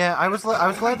be? Yeah, I was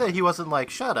glad that he wasn't like,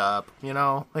 shut up, you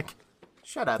know? Like,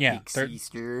 shut up, Yeah, big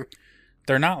sister.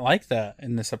 they're not like that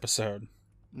in this episode.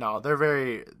 No, they're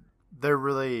really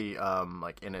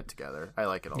like in it together. I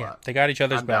like it a lot. They got each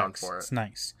other's I'm down backs. for it. It's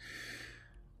nice.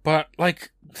 But,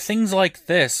 like, things like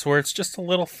this, where it's just a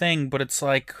little thing, but it's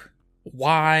like,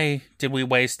 why did we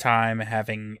waste time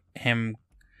having him,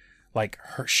 like,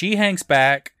 she hangs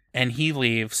back, and he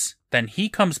leaves, then he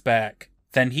comes back,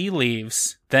 then he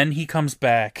leaves, then he comes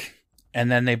back, and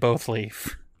then they both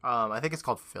leave. I think it's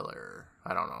called filler.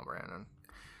 I don't know, Brandon.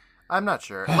 I'm not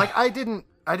sure. Like, I didn't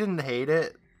hate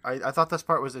it. I thought this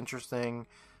part was interesting.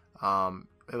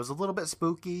 It was a little bit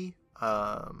spooky.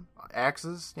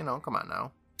 Axes, come on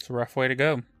now. It's a rough way to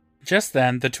go. Just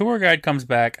then, the tour guide comes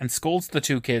back and scolds the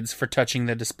two kids for touching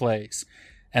the displays,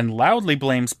 and loudly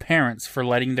blames parents for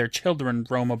letting their children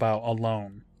roam about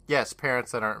alone. Yes,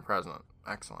 parents that aren't present.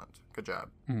 Excellent. Good job.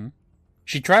 Mm-hmm.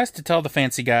 She tries to tell the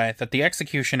fancy guy that the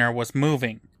executioner was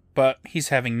moving, but he's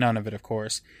having none of it, of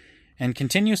course, and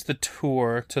continues the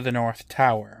tour to the North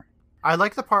Tower. I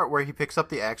like the part where he picks up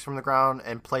the axe from the ground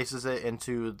and places it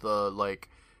into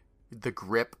the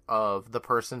grip of the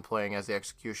person playing as the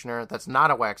executioner. That's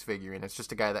not a wax figurine. It's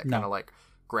just a guy that kind of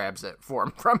grabs it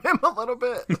from him a little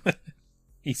bit.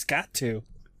 He's got to.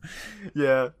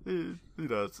 Yeah, he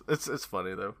does. It's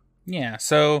funny though. Yeah.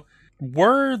 So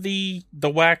were the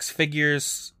wax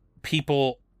figures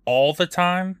people all the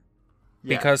time?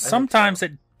 Yeah, because I think sometimes so.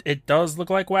 it does look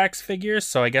like wax figures.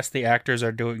 So I guess the actors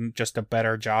are doing just a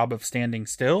better job of standing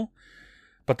still.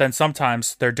 But then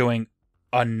sometimes they're doing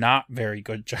a not very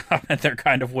good job and they're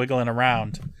kind of wiggling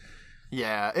around.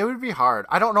 Yeah, it would be hard.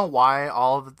 I don't know why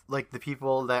all of the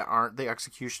people that aren't the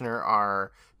executioner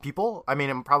are people. I mean,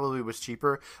 it probably was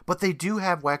cheaper, but they do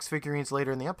have wax figurines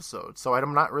later in the episode, so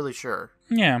I'm not really sure.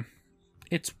 Yeah,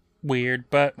 it's weird,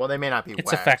 but well, they may not be.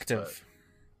 It's waxed, effective.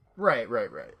 But... Right.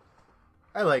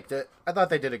 I liked it. I thought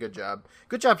they did a good job.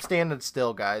 Good job standing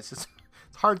still, guys. It's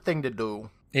a hard thing to do.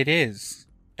 It is.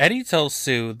 Eddie tells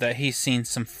Sue that he's seen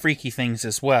some freaky things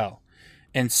as well,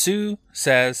 and Sue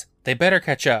says they better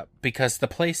catch up because the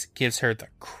place gives her the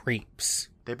creeps.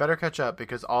 They better catch up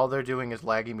because all they're doing is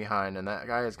lagging behind, and that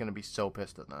guy is going to be so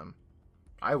pissed at them.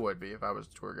 I would be if I was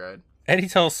a tour guide. Eddie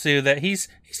tells Sue that he's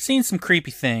seen some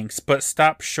creepy things, but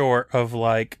stops short of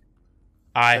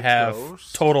I have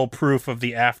ghost? total proof of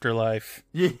the afterlife.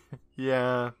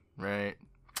 Yeah, right.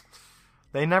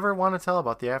 They never want to tell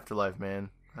about the afterlife,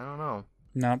 man. I don't know.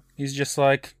 No, he's just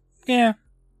like, yeah,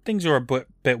 things are a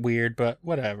bit weird, but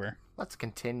whatever. Let's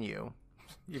continue.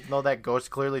 Even though that ghost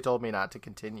clearly told me not to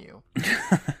continue.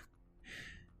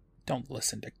 Don't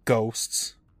listen to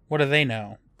ghosts. What do they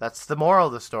know? That's the moral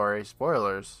of the story.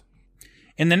 Spoilers.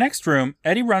 In the next room,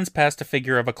 Eddie runs past a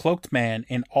figure of a cloaked man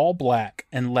in all black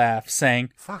and laughs,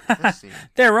 saying, Fuck this scene.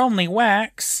 They're only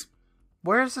wax.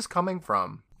 Where is this coming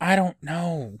from? I don't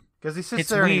know. Because he sits It's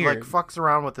there and he weird. fucks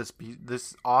around with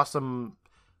this awesome,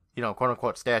 quote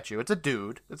unquote statue. It's a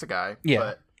dude. It's a guy. Yeah,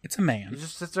 But it's a man. he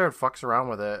just sits there and fucks around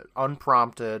with it,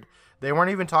 unprompted. They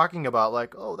weren't even talking about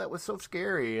oh, that was so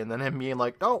scary, and then him being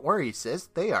like, don't worry, sis,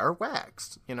 they are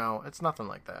waxed. It's nothing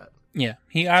like that. Yeah,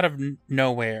 he out of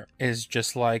nowhere is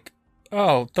just like,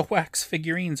 oh, the wax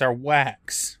figurines are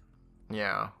wax.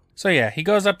 Yeah. So yeah, he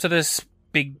goes up to this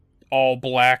big all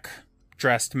black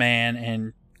dressed man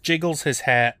and jiggles his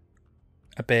hat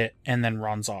a bit and then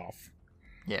runs off.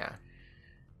 Yeah.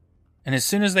 And as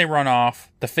soon as they run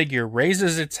off, the figure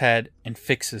raises its head and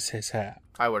fixes his hat.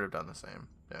 I would have done the same.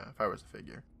 Yeah, if I was a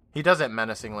figure. He does it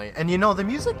menacingly. And the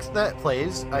music that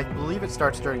plays, I believe it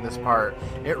starts during this part.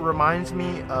 It reminds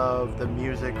me of the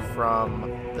music from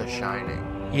The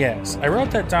Shining. Yes, I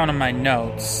wrote that down in my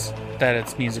notes, that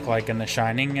it's music like in The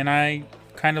Shining, and I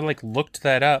kind of like looked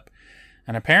that up.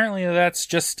 And apparently that's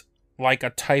just like a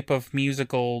type of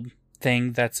musical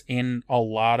thing that's in a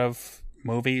lot of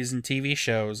movies and TV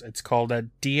shows. It's called a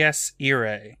dies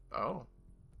irae. Oh.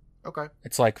 Okay.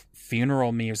 It's like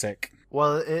funeral music.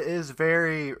 Well, it is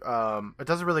very, it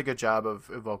does a really good job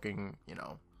of evoking,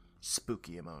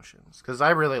 spooky emotions. Because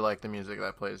I really like the music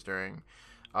that plays during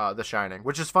The Shining,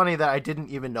 which is funny that I didn't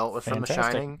even know it was Fantastic. from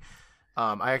The Shining.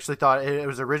 I actually thought it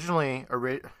was originally,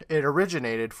 it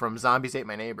originated from Zombies Ate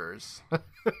My Neighbors.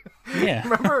 Yeah.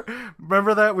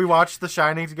 Remember that? We watched The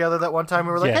Shining together that one time.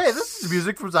 We were like, Yes. hey, this is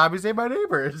music from Zombies Ate My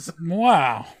Neighbors.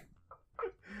 Wow.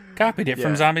 Copied it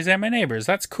from Yeah. Zombies and My Neighbors.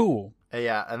 That's cool.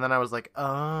 Yeah, and then I was like,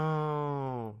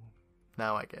 oh,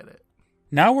 now I get it.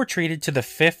 Now we're treated to the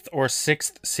 5th or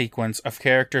 6th sequence of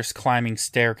characters climbing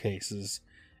staircases,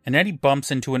 and Eddie bumps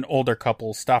into an older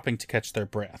couple stopping to catch their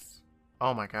breath.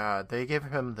 Oh my god, they give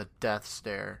him the death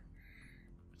stare.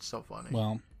 It's so funny.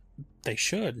 Well, they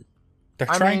should.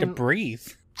 They're I trying to mean- breathe.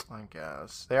 I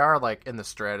guess. They are, like, in the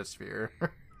stratosphere.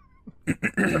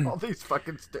 All these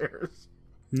fucking stairs.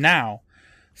 Now,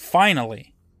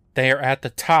 finally, they are at the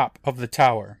top of the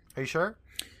tower. Are you sure?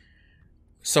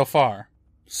 So far.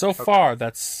 So far,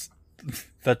 that's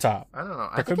the top. I don't know.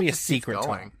 I There think could it be a just keeps secret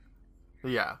going.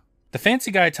 Yeah. The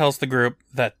fancy guy tells the group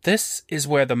that this is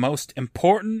where the most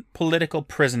important political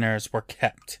prisoners were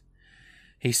kept.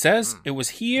 He says it was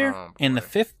here Oh, in the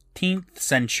boy. 15th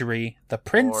century the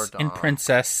prince Poor and Dom.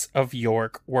 princess of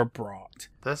York were brought.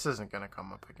 This isn't going to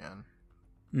come up again.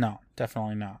 No,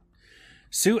 definitely not.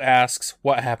 Sue asks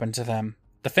what happened to them.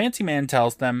 The fancy man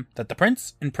tells them that the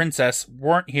prince and princess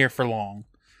weren't here for long.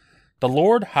 The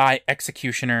Lord High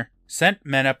Executioner sent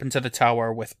men up into the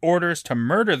tower with orders to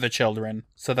murder the children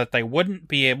so that they wouldn't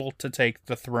be able to take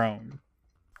the throne.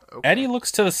 Okay. Eddie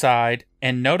looks to the side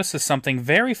and notices something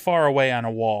very far away on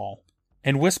a wall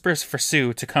and whispers for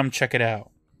Sue to come check it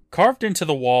out. Carved into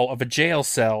the wall of a jail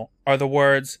cell are the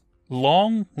words,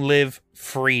 "Long live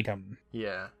freedom,"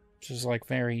 Yeah. which is like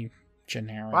very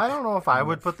generic. Well, I don't know if I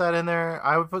would put that in there.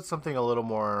 I would put something a little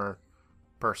more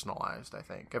personalized, I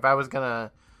think. If I was going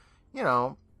to,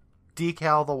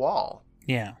 decal the wall.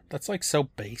 Yeah, that's like so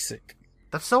basic.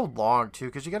 That's so long, too,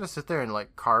 because you got to sit there and,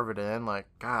 like, carve it in. Like,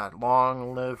 God,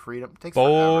 long live freedom. It takes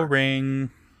forever. Boring.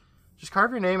 Just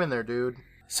carve your name in there, dude.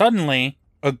 Suddenly,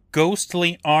 a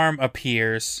ghostly arm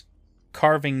appears,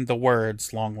 carving the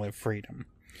words, "Long live freedom."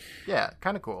 Yeah,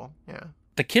 kind of cool. Yeah.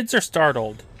 The kids are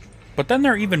startled, but then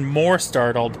they're even more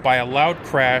startled by a loud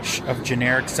crash of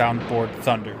generic soundboard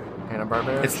thunder.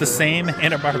 Hanna-Barbera. It's the shit. same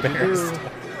Hanna-Barbera Ew.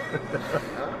 stuff.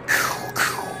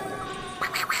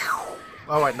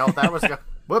 Oh, wait, no, that was...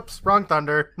 Whoops, wrong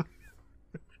thunder.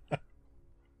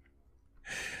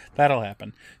 That'll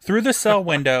happen. Through the cell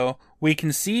window, we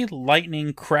can see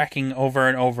lightning cracking over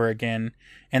and over again,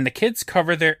 and the kids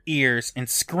cover their ears and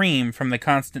scream from the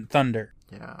constant thunder.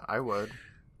 Yeah, I would.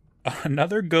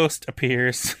 Another ghost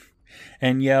appears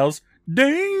and yells,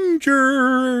 "Danger!"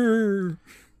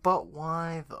 But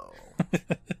why, though?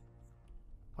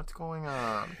 What's going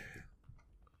on?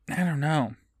 I don't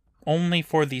know. Only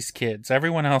for these kids.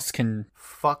 Everyone else can...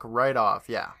 Fuck right off,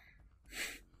 yeah.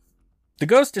 The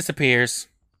ghost disappears,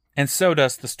 and so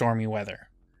does the stormy weather.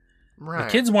 Right.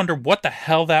 The kids wonder what the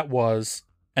hell that was,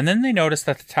 and then they notice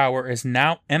that the tower is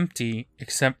now empty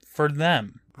except for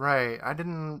them. Right, I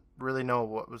didn't really know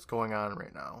what was going on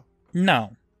right now.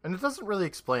 No. And it doesn't really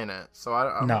explain it, so I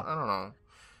don't know.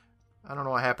 I don't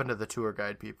know what happened to the tour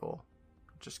guide people.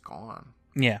 Just gone.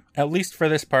 Yeah, at least for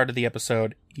this part of the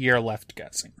episode, you're left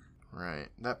guessing. Right.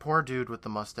 That poor dude with the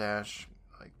mustache.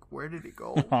 Like, where did he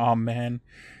go? Aw, man.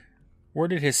 Where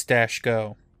did his stash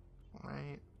go?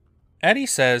 Right. Eddie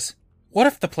says, "What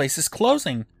if the place is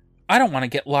closing? I don't want to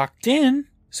get locked in."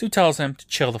 Sue tells him to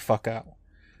chill the fuck out.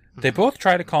 They both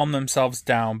try to calm themselves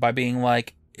down by being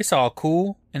like, "It's all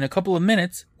cool. In a couple of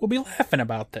minutes, we'll be laughing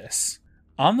about this."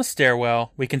 On the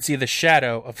stairwell, we can see the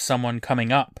shadow of someone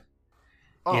coming up.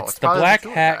 Oh, it's the probably black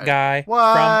tour hat guy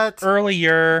What? from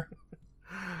earlier.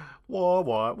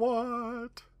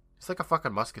 What? It's like a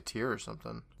fucking musketeer or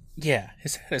something. Yeah,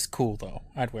 his hat is cool, though.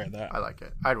 I'd wear that. I like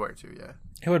it. I'd wear it too, yeah.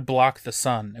 It would block the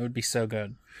sun. It would be so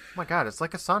good. Oh my god, it's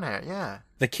like a sun hat, yeah.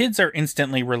 The kids are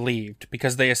instantly relieved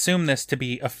because they assume this to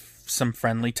be some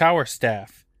friendly tower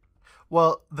staff.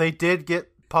 Well, they did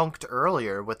get punked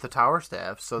earlier with the tower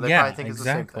staff, so they probably think it's the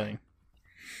same thing.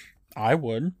 I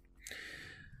would.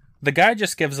 The guy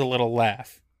just gives a little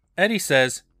laugh. Eddie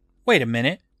says, "Wait a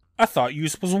minute. I thought you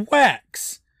was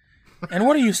wax. And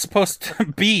what are you supposed to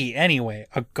be, anyway?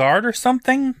 A guard or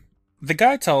something? The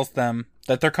guy tells them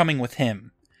that they're coming with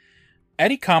him.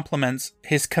 Eddie compliments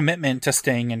his commitment to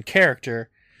staying in character,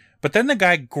 but then the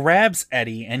guy grabs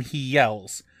Eddie and he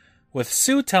yells, with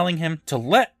Sue telling him to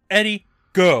let Eddie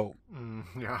go.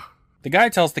 Yeah. The guy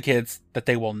tells the kids that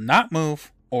they will not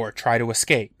move or try to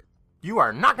escape. You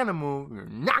are not going to move. You're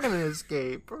not going to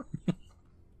escape.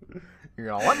 You're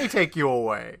going to let me take you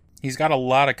away. He's got a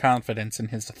lot of confidence in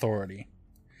his authority.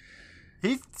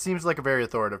 He seems like a very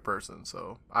authoritative person,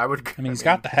 so I would... I mean, he's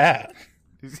got the hat.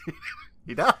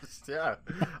 He does, yeah.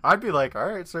 I'd be like, all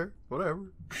right, sir,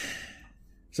 whatever.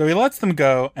 So he lets them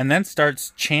go and then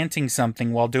starts chanting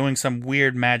something while doing some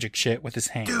weird magic shit with his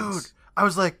hands. Dude, I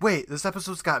was like, wait, this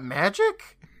episode's got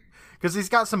magic? Because he's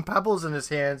got some pebbles in his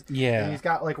hands. Yeah. And he's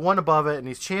got like one above it, and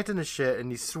he's chanting his shit,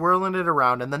 and he's swirling it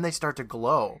around, and then they start to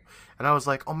glow. And I was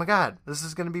like, oh my god, this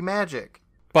is going to be magic.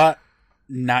 But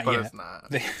not But yet. it's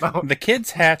not. The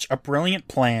kids hatch a brilliant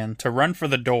plan to run for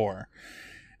the door.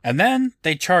 And then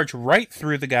they charge right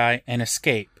through the guy and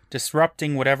escape,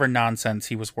 disrupting whatever nonsense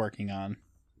he was working on.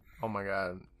 Oh my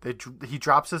god. He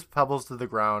drops his pebbles to the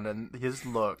ground, and his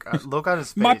look on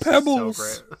his face My pebbles!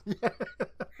 is so great. Yeah.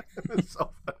 It's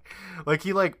so funny. Like,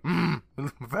 he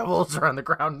pebbles are on the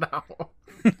ground now.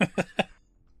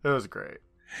 It was great.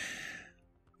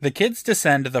 The kids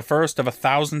descend the first of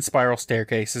 1,000 spiral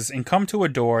staircases and come to a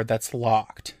door that's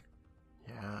locked.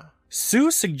 Yeah.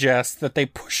 Sue suggests that they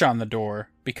push on the door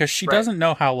because she doesn't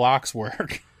know how locks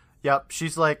work. Yep,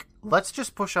 she's like, let's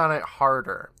just push on it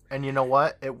harder. And you know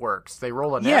what? It works. They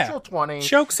roll a natural 20.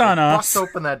 Joke's on us. Bust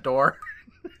open that door.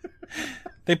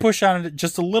 They push on it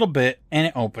just a little bit, and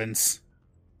it opens.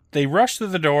 They rush through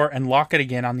the door and lock it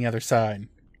again on the other side.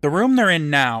 The room they're in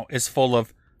now is full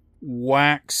of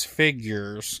wax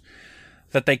figures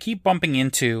that they keep bumping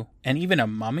into, and even a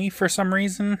mummy for some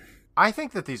reason. I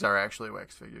think that these are actually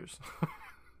wax figures.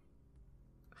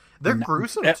 They're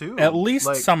gruesome, too. At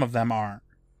least some of them aren't.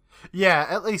 Yeah,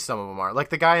 at least some of them are. Like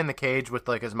the guy in the cage with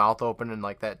like his mouth open and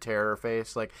like that terror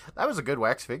face. Like that was a good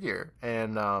wax figure.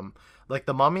 And like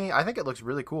the mummy, I think it looks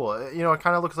really cool. You know, it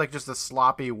kind of looks like just a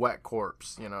sloppy, wet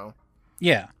corpse. You know.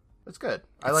 Yeah, it's good.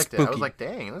 I liked it. I was like,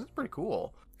 dang, this is pretty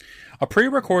cool. A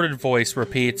pre-recorded voice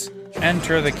repeats,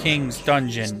 "Enter the king's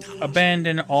dungeon.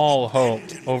 Abandon all hope,"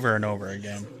 over and over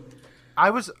again.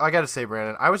 I gotta say,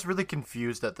 Brandon, I was really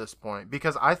confused at this point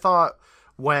because I thought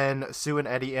when Sue and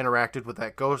Eddie interacted with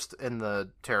that ghost in the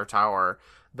Terror Tower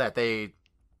that they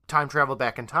time traveled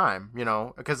back in time, you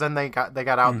know, because then they got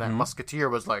out and that musketeer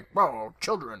was like, "Whoa,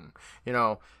 children," you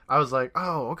know. I was like,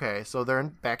 oh, okay, so they're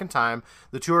back in time.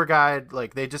 The tour guide,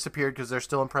 like, they disappeared because they're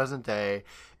still in present day,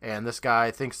 and this guy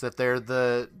thinks that they're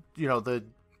the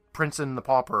prince and the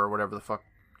pauper or whatever the fuck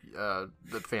the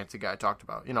fancy guy talked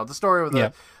about. You know, the story of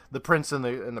the prince and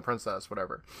the princess,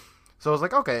 whatever. So I was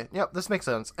like, okay, yep, this makes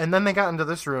sense. And then they got into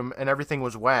this room, and everything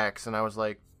was wax, and I was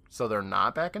like, so they're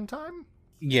not back in time?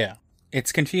 Yeah,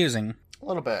 it's confusing. A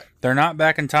little bit. They're not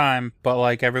back in time, but,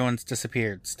 like, everyone's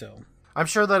disappeared still. I'm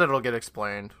sure that it'll get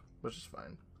explained, which is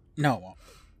fine. No,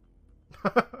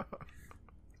 it won't.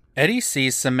 Eddie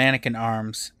sees some mannequin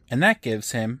arms, and that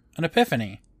gives him an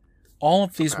epiphany. All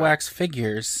of these wax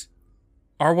figures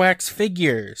are wax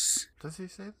figures. Does he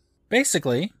say that?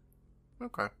 Basically.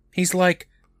 Okay. He's like,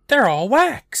 they're all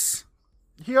wax.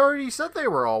 He already said they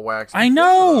were all wax. I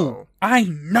know. I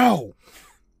know.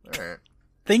 All right.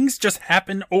 Things just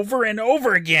happen over and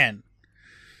over again.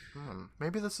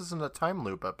 Maybe this isn't a time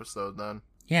loop episode then.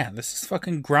 Yeah, this is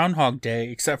fucking Groundhog Day,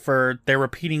 except for they're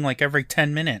repeating like every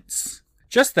 10 minutes.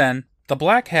 Just then, the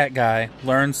black hat guy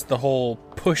learns the whole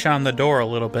push on the door a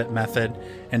little bit method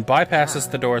and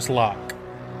bypasses the door's lock.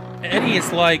 Eddie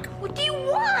is like, "What do you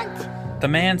want?" The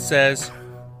man says,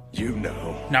 You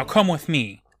know. "Now come with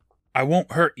me. I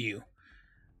won't hurt you.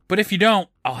 But if you don't,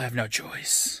 I'll have no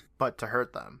choice." But to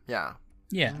hurt them, yeah.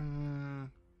 Yeah.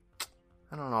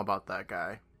 I don't know about that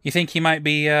guy. You think he might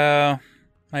be a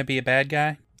bad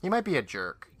guy? He might be a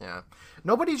jerk, yeah.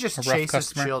 Nobody just rough chases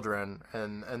customer. children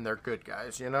and they're good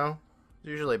guys, you know? It's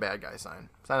usually a bad guy sign.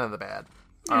 Sign of the bad.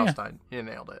 Yeah. Arlstein, you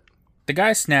nailed it. The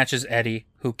guy snatches Eddie,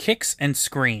 who kicks and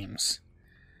screams.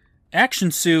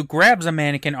 Action Sue grabs a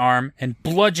mannequin arm and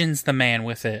bludgeons the man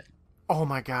with it. Oh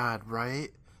my god, right?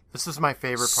 This is my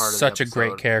favorite part of the Such a episode.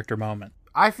 great character moment.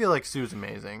 I feel like Sue's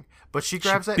amazing, but she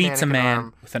grabs that Beats a mannequin man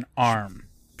arm. with an arm.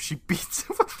 She beats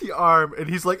him with the arm, and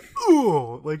he's like,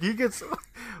 ooh! Like, he gets,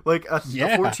 like, a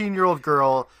 14-year-old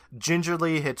girl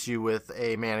gingerly hits you with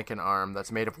a mannequin arm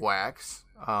that's made of wax,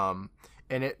 and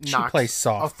it She knocks plays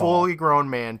softball. a fully grown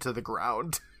man to the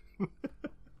ground.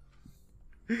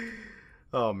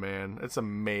 Oh man, it's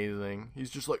amazing. He's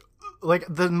just like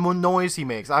the noise he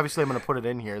makes. Obviously, I'm gonna put it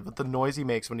in here. But the noise he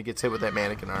makes when he gets hit with that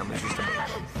mannequin arm is just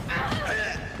amazing.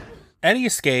 Eddie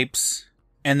escapes,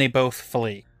 and they both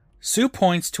flee. Sue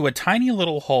points to a tiny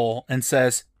little hole and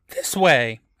says, "This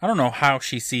way." I don't know how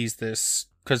she sees this,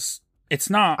 because it's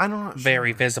not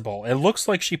very visible. It looks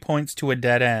like she points to a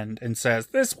dead end and says,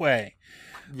 "This way."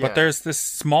 Yeah. But there's this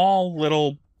small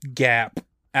little gap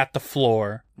at the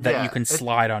floor that you can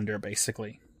slide under,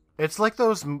 basically. It's like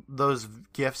those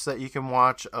GIFs that you can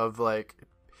watch of, like,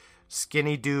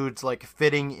 skinny dudes, like,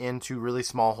 fitting into really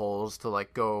small holes to,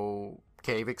 like, go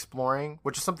cave exploring,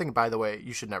 which is something, by the way,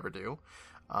 you should never do.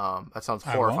 That sounds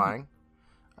horrifying.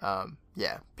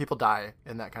 Yeah, people die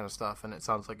in that kind of stuff, and it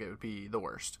sounds like it would be the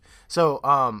worst. So,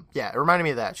 yeah, it reminded me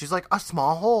of that. She's like, "A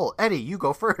small hole. Eddie, you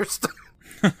go first."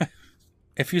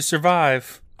 If you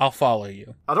survive, I'll follow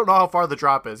you. I don't know how far the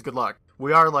drop is. Good luck.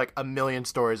 We are like a million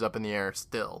stories up in the air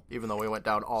still, even though we went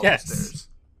down all the stairs.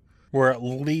 We're at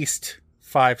least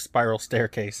 5 spiral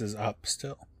staircases up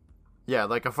still. Yeah,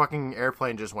 like a fucking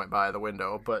airplane just went by the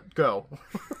window, but go.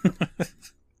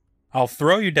 I'll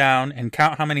throw you down and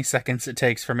count how many seconds it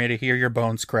takes for me to hear your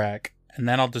bones crack, and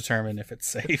then I'll determine if it's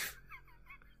safe.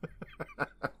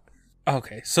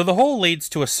 Okay, so the hole leads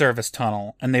to a service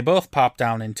tunnel, and they both pop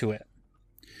down into it.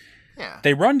 Yeah.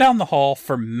 They run down the hall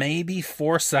for maybe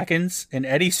 4 seconds, and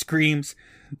Eddie screams,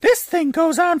 "This thing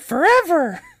goes on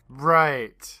forever!"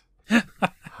 Right.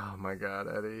 Oh my god,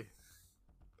 Eddie.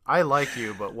 I like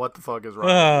you, but what the fuck is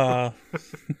wrong?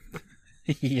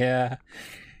 Yeah.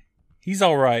 He's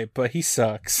alright, but he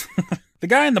sucks. The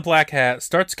guy in the black hat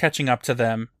starts catching up to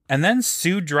them, and then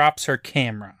Sue drops her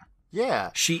camera. Yeah.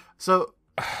 So,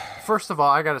 first of all,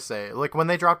 I gotta say, like, when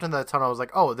they dropped into that tunnel, I was like,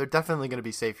 oh, they're definitely gonna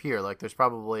be safe here. Like, there's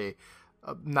probably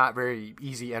not very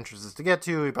easy entrances to get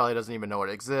to. He probably doesn't even know it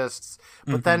exists.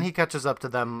 But then he catches up to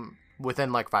them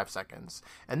within, like, 5 seconds.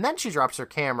 And then she drops her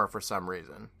camera for some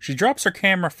reason. She drops her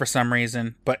camera for some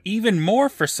reason, but even more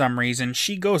for some reason,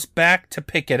 she goes back to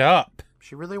pick it up.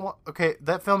 She really okay,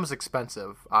 that film is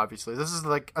expensive, obviously. This is,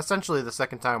 like, essentially the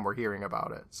second time we're hearing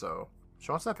about it. So,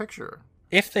 she wants that picture.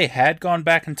 If they had gone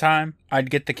back in time,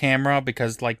 I'd get the camera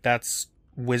because, like, that's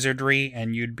wizardry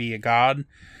and you'd be a god.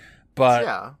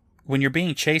 But when you're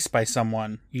being chased by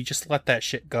someone, you just let that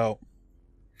shit go.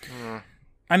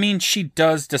 I mean, she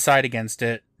does decide against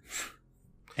it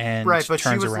and but turns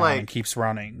she was around and keeps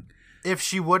running. If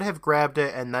she would have grabbed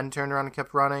it and then turned around and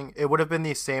kept running, it would have been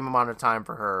the same amount of time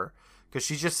for her. Because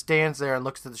she just stands there and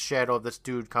looks at the shadow of this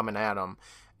dude coming at him.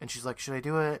 And she's like, should I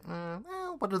do it?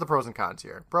 Well, what are the pros and cons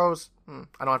here? Pros,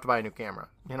 I don't have to buy a new camera.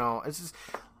 You know, it's just...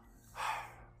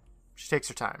 She takes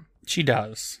her time. She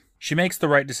does. She makes the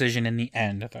right decision in the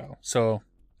end, though. So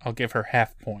I'll give her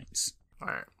half points. All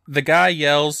right. The guy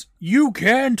yells, "You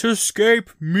can't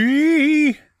escape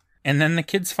me!" And then the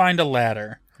kids find a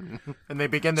ladder. And they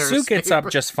begin their Sue escape. gets up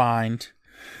just fine.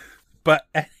 But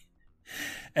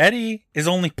Eddie is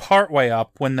only partway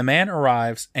up when the man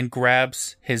arrives and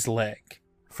grabs his leg.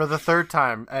 For the third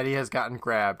time, Eddie has gotten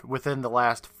grabbed within the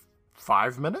last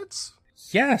 5 minutes?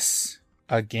 Yes.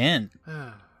 Again.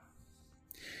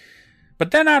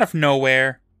 But then out of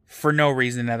nowhere, for no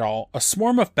reason at all, a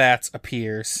swarm of bats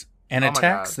appears and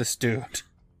attacks this dude.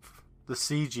 The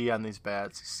CG on these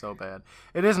bats is so bad.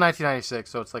 It is 1996,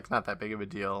 so it's like not that big of a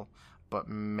deal. But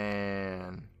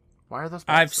man, why are those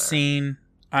bats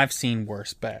I've seen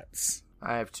worse bats.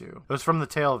 I have too. It was from the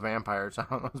Tale of Vampires.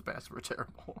 Those bats were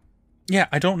terrible. Yeah,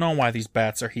 I don't know why these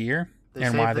bats are here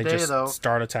and why they just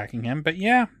start attacking him, but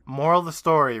yeah. Moral of the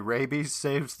story, rabies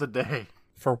saves the day.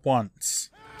 For once.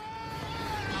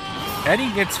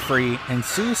 Eddie gets free and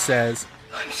Sue says,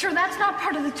 I'm sure that's not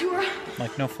part of the tour.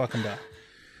 Like, no fucking doubt.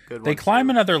 Good they climb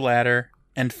another ladder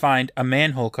and find a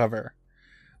manhole cover.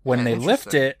 When they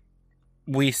lift it,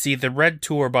 we see the red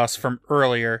tour bus from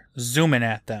earlier zooming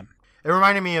at them. It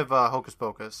reminded me of Hocus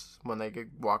Pocus when they get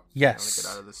Yes. When they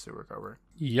get out of the sewer cover.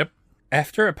 Yep.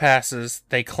 After it passes,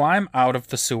 they climb out of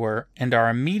the sewer and are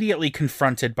immediately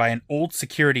confronted by an old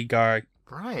security guard.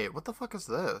 Right, what the fuck is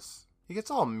this? He gets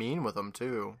all mean with them,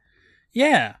 too.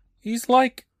 Yeah, he's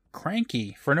like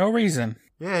cranky for no reason.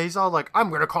 Yeah, he's all like, I'm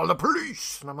gonna call the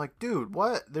police! And I'm like, dude,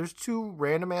 what? There's 2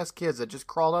 random-ass kids that just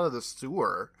crawled out of the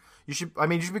sewer. You should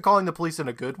be calling the police in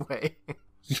a good way.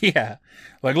 Yeah,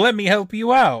 like, let me help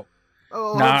you out.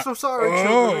 Oh, I'm so sorry,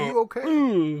 children. Are you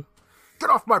okay? Get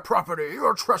off my property.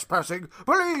 You're trespassing.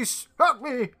 Police, help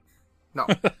me. No,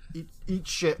 eat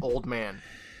shit, old man.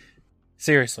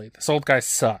 Seriously, this old guy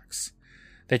sucks.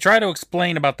 They try to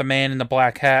explain about the man in the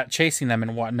black hat chasing them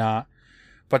and whatnot,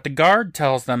 but the guard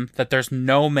tells them that there's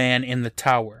no man in the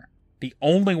tower. The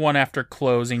only one after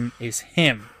closing is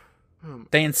him.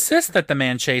 They insist that the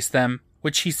man chase them,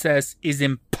 which he says is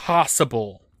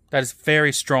impossible. That is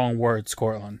very strong words,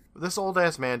 Cortland. This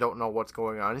old-ass man don't know what's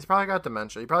going on. He's probably got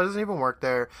dementia. He probably doesn't even work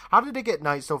there. How did it get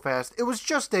night so fast? It was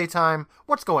just daytime.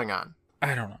 What's going on?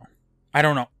 I don't know. I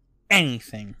don't know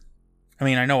anything. I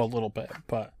mean, I know a little bit,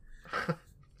 but...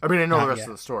 I mean, I know the rest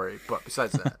of the story, but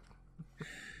besides that...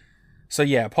 So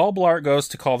yeah, Paul Blart goes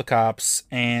to call the cops,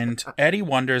 and Eddie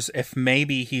wonders if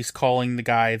maybe he's calling the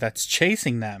guy that's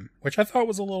chasing them, which I thought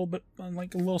was a little bit,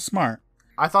 like, a little smart.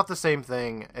 I thought the same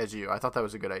thing as you. I thought that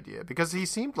was a good idea, because he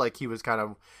seemed like he was kind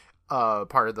of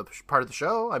part of the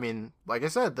show. I mean, like I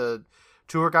said, the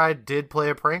tour guide did play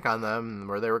a prank on them,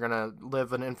 where they were going to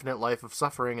live an infinite life of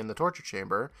suffering in the torture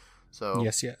chamber. So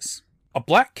Yes. A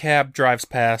black cab drives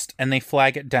past, and they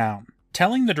flag it down,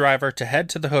 telling the driver to head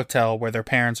to the hotel where their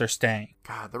parents are staying.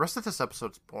 God, the rest of this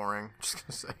episode's boring. Just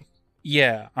gonna say.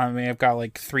 Yeah, I mean, I've got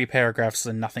like 3 paragraphs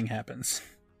and nothing happens.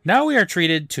 Now we are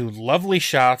treated to lovely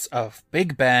shots of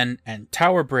Big Ben and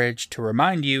Tower Bridge to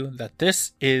remind you that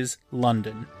this is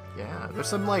London. Yeah, there's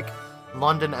some like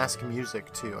London-esque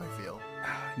music too, I feel.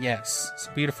 Yes, it's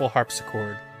a beautiful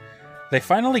harpsichord. They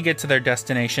finally get to their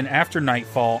destination after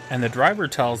nightfall, and the driver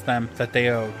tells them that they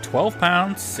owe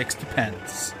 £12, 60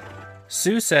 pence.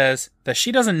 Sue says that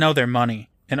she doesn't know their money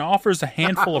and offers a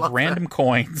handful of random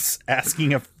coins,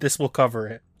 asking if this will cover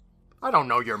it. I don't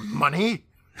know your money.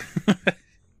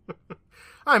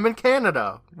 I'm in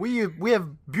Canada. We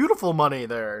have beautiful money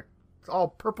there. It's all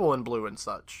purple and blue and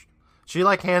such. She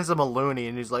like hands him a loonie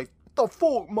and he's like, "The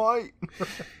fuck, mate?"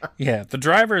 Yeah, the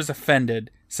driver is offended,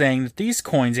 saying that these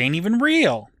coins ain't even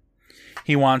real.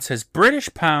 He wants his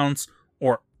British pounds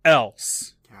or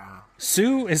else. Yeah.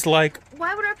 Sue is like,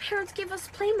 Why would our parents give us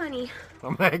play money?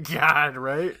 Oh my god,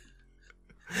 right?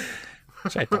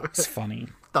 which I thought was funny.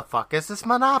 The fuck is this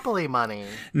Monopoly money?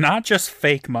 Not just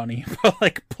fake money, but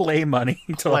like play money.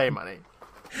 Play money.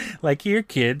 Like, here,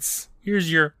 kids,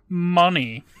 here's your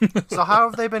money. So how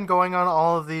have they been going on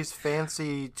all of these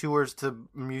fancy tours to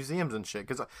museums and shit?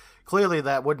 Because clearly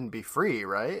that wouldn't be free,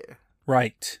 right?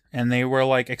 Right. And they were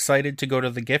like excited to go to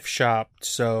the gift shop,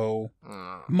 so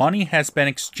money has been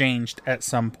exchanged at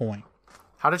some point.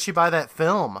 How did she buy that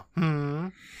film?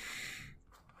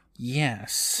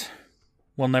 Yes.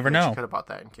 We'll never She know. could have bought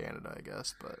that in Canada, I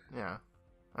guess, but yeah.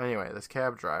 Anyway, this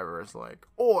cab driver is like,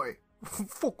 "Oi,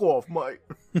 fuck off, mate."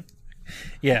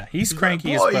 Yeah, he's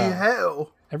cranky like, as well.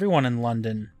 Hell. Everyone in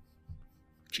London.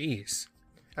 Jeez.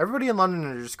 Everybody in London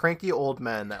are just cranky old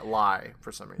men that lie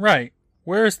for some reason. Right.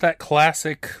 Where is that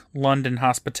classic London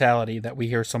hospitality that we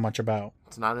hear so much about?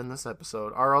 It's not in this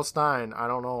episode. R.L. Stein, I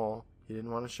don't know. He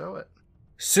didn't want to show it.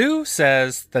 Sue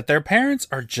says that their parents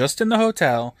are just in the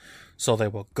hotel, so they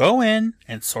will go in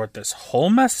and sort this whole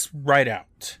mess right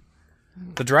out.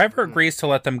 The driver agrees to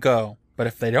let them go, but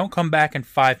if they don't come back in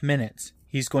 5 minutes,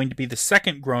 he's going to be the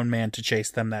second grown man to chase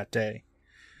them that day.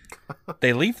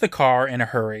 They leave the car in a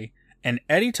hurry, and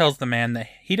Eddie tells the man that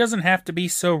he doesn't have to be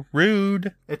so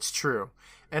rude. It's true.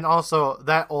 And also,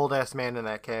 that old-ass man in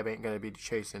that cab ain't going to be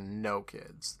chasing no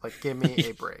kids. Like, give me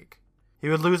a break. He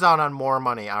would lose out on more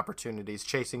money opportunities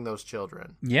chasing those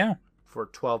children. Yeah. For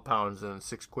 £12 and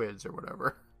 6 quids or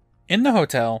whatever. In the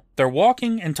hotel, they're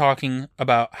walking and talking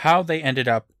about how they ended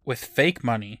up with fake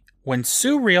money when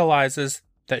Sue realizes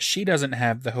that she doesn't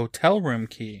have the hotel room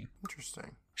key.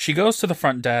 Interesting. She goes to the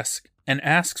front desk and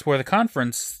asks where the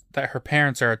conference that her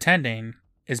parents are attending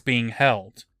is being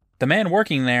held. The man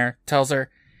working there tells her,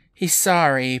 he's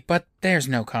sorry, but there's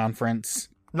no conference.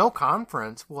 No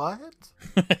conference? What?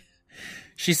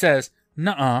 She says,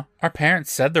 nuh-uh, our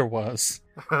parents said there was.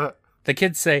 The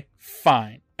kids say,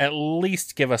 fine, at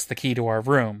least give us the key to our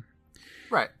room.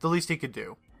 Right, the least he could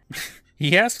do.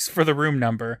 He asks for the room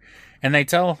number, and they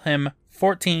tell him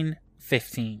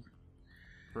 1415.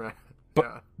 Right. But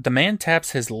yeah. the man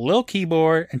taps his little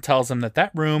keyboard and tells him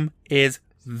that room is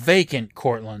vacant,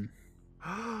 Cortland.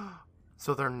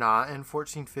 So they're not in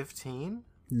 1415?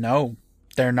 No,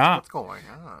 they're not. What's going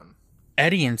on?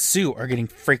 Eddie and Sue are getting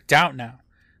freaked out now.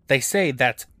 They say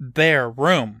that's their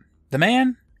room. The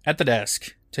man at the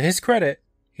desk, to his credit,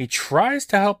 he tries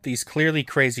to help these clearly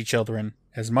crazy children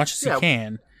as much as he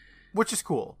can. Which is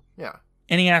cool, yeah.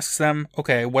 And he asks them,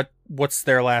 okay, what's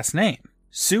their last name?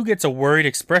 Sue gets a worried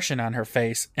expression on her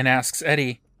face and asks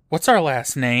Eddie, what's our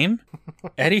last name?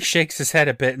 Eddie shakes his head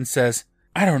a bit and says,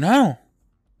 I don't know.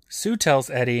 Sue tells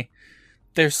Eddie,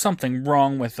 there's something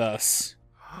wrong with us.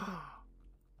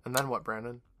 And then what,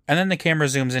 Brandon? And then the camera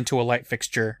zooms into a light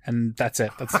fixture, and that's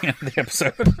it. That's the end of the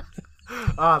episode.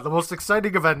 The most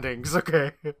exciting of endings.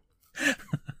 Okay.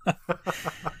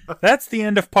 That's the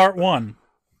end of part 1.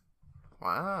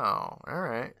 Wow. All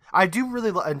right. I do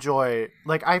really enjoy,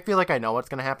 like, I feel like I know what's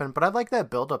going to happen, but I like that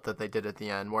build-up that they did at the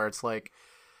end where it's like,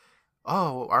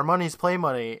 oh, our money's play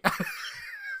money.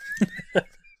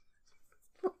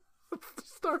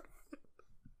 Start.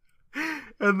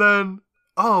 And then,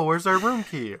 oh, where's our room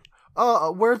key?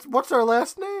 Oh, what's our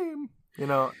last name? You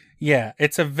know? Yeah,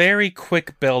 it's a very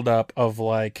quick build-up of,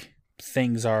 like,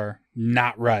 things are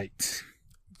not right.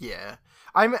 Yeah.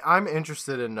 I'm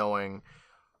interested in knowing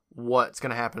what's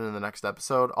going to happen in the next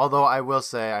episode. Although I will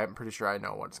say I'm pretty sure I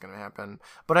know what's going to happen.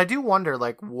 But I do wonder,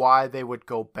 like, why they would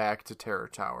go back to Terror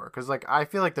Tower. Because, like, I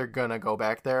feel like they're going to go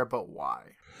back there, but why?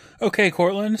 Okay,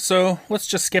 Cortland, so let's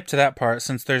just skip to that part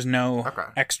since there's no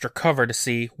extra cover to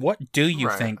see. What do you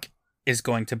think is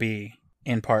going to be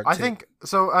in part 2? I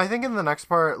think in the next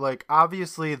part, like,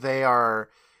 obviously they are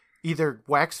either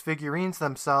wax figurines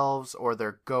themselves or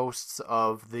they're ghosts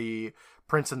of the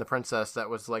prince and the princess that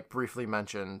was, like, briefly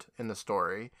mentioned in the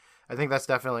story. I think that's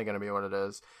definitely going to be what it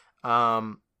is.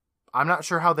 I'm not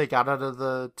sure how they got out of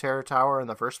the Terror Tower in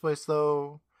the first place,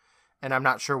 though. And I'm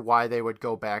not sure why they would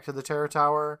go back to the Terror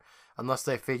Tower unless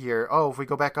they figure, oh, if we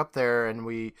go back up there and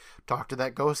we talk to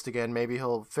that ghost again, maybe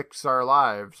he'll fix our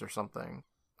lives or something.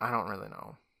 I don't really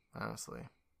know, honestly.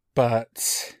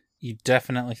 But you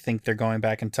definitely think they're going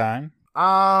back in time?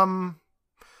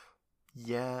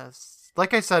 Yes.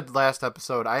 Like I said last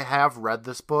episode, I have read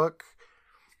this book,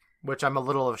 which I'm a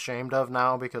little ashamed of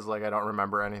now because, like, I don't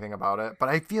remember anything about it. But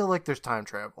I feel like there's time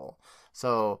travel.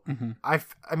 So, I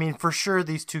mean, for sure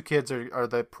these two kids are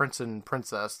the prince and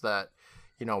princess that,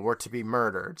 you know, were to be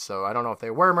murdered. So I don't know if they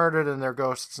were murdered and they're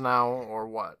ghosts now or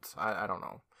what. I don't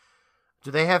know.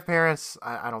 Do they have parents?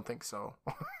 I don't think so.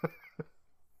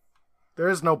 There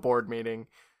is no board meeting.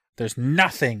 There's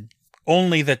nothing.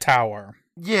 Only the tower.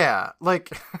 Yeah,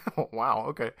 like, wow,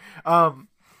 okay.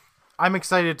 I'm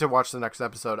excited to watch the next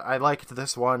episode. I liked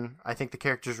this one. I think the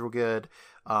characters were good.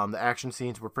 The action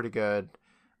scenes were pretty good.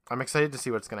 I'm excited to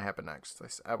see what's going to happen next,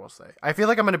 I will say. I feel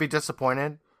like I'm going to be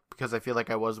disappointed because I feel like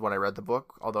I was when I read the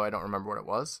book, although I don't remember what it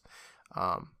was.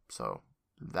 So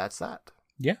that's that.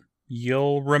 Yeah,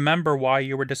 you'll remember why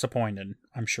you were disappointed,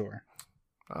 I'm sure.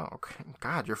 Oh, okay.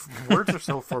 God, your words are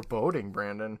so foreboding,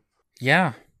 Brandon.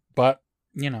 Yeah, but,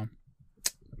 you know,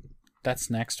 that's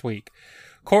next week.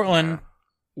 Cortland,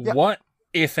 what,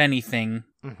 if anything,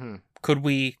 could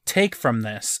we take from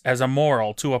this as a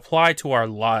moral to apply to our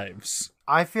lives?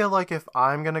 I feel like if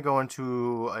I'm going to go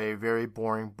into a very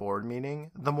boring board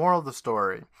meeting, the moral of the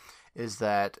story is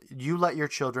that you let your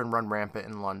children run rampant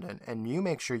in London and you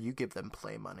make sure you give them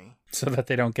play money. So that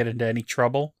they don't get into any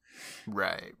trouble?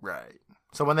 Right.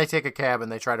 So when they take a cab and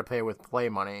they try to pay with play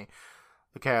money,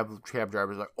 the cab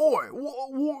driver's like, "Oi,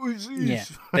 what is this?"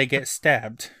 Yeah, they get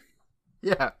stabbed.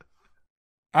 Yeah.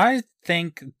 I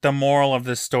think the moral of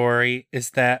the story is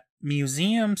that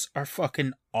museums are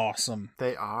fucking awesome.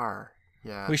 They are.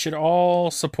 Yeah. We should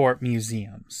all support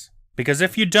museums. Because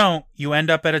if you don't, you end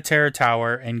up at a terror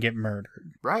tower and get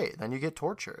murdered. Right, then you get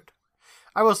tortured.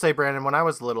 I will say, Brandon, when I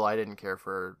was little, I didn't care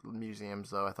for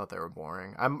museums, though. I thought they were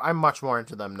boring. I'm much more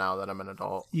into them now that I'm an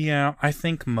adult. Yeah, I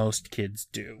think most kids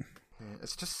do. Yeah,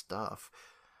 it's just stuff.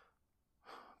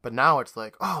 But now it's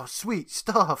like, oh, sweet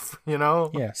stuff, you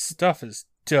know? Yeah, stuff is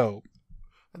dope.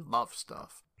 I love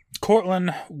stuff.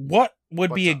 Cortland, what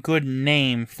would be a good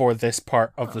name for this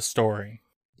part of the story?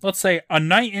 Let's say A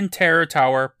Night in Terror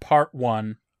Tower Part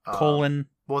 1, colon...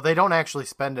 Well, they don't actually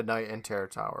spend a night in Terror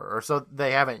Tower, or so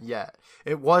they haven't yet.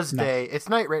 It was day. It's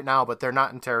night right now, but they're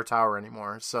not in Terror Tower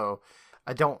anymore. So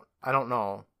I don't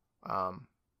know.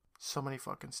 So many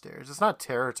fucking stairs. It's not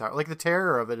Terror Tower. Like, the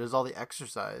terror of it is all the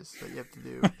exercise that you have to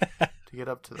do to get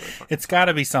up to the fucking It's got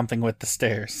to be something with the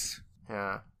stairs.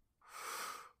 Yeah.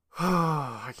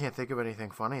 I can't think of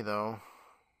anything funny, though.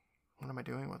 What am I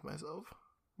doing with myself?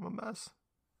 I'm a mess.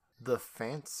 The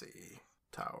Fancy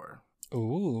Tower.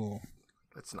 Ooh.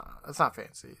 It's not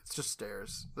fancy. It's just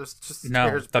stairs. There's just stairs.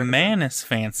 No, the man is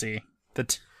fancy.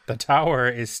 The tower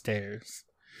is stairs.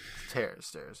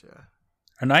 Stairs, yeah.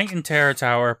 A Night in Terror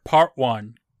Tower Part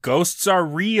 1. Ghosts are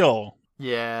real.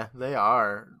 Yeah, they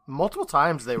are. Multiple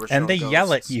times they were shown and they ghosts.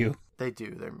 Yell at you. They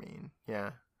do. They're mean.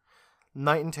 Yeah.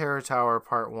 Night in Terror Tower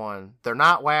Part 1. They're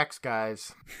not wax,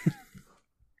 guys.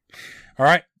 All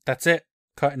right, that's it.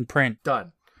 Cut and print.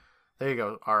 Done. There you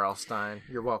go, R.L. Stein.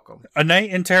 You're welcome. A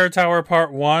Night in Terror Tower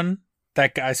Part 1.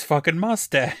 That guy's fucking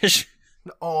mustache.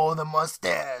 Oh, the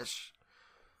mustache.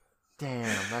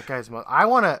 Damn, that guy's mustache. I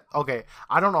want to... Okay,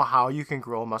 I don't know how you can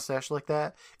grow a mustache like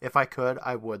that. If I could,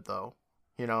 I would, though.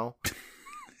 You know?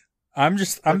 I'm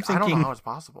thinking... I don't know how it's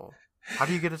possible. How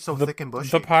do you get it so thick and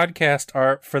bushy? The podcast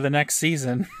art for the next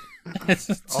season It's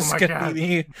just Oh my gonna God. be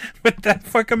me with that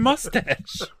fucking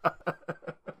mustache.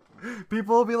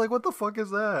 People will be like, "What the fuck is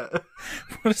that?"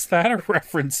 What is that a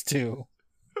reference to?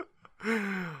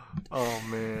 Oh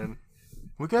man,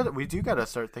 we do gotta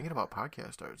start thinking about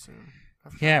podcast art soon.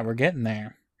 Yeah, we're getting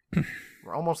there.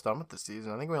 We're almost done with the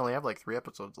season. I think we only have like 3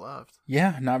 episodes left.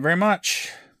 Yeah, not very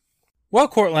much. Well,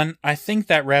 Cortland, I think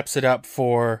that wraps it up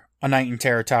for A Night in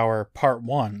Terror Tower Part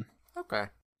 1. Okay,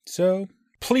 So,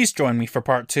 please join me for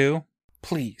Part 2.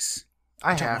 Please.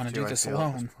 I don't have wanna to do this I feel, at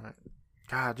alone. point.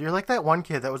 God, you're like that one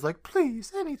kid that was like,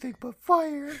 "Please, anything but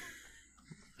fire."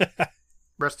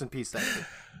 Rest in peace, that kid.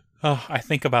 Oh, I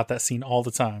think about that scene all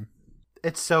the time.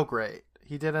 It's so great.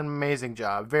 He did an amazing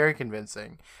job. Very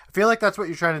convincing. I feel like that's what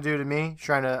you're trying to do to me.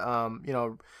 Trying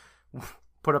to,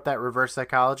 put up that reverse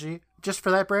psychology. Just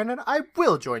for that, Brandon, I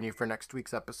will join you for next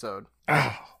week's episode.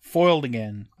 Oh, foiled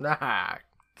again. Nah,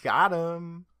 got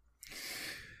him.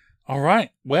 All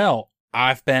right. Well,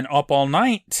 I've been up all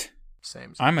night.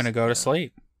 Same. I'm going to go to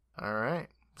sleep. All right.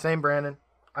 Same, Brandon.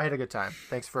 I had a good time.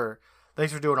 Thanks for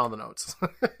doing all the notes.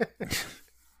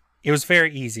 It was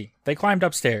very easy. They climbed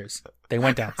upstairs. They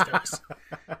went downstairs.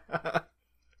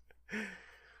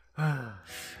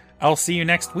 I'll see you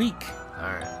next week.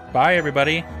 All right. Bye,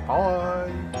 everybody.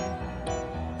 Bye.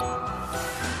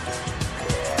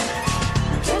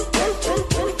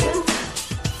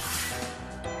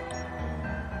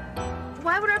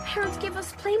 Why would our parents give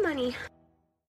us play money?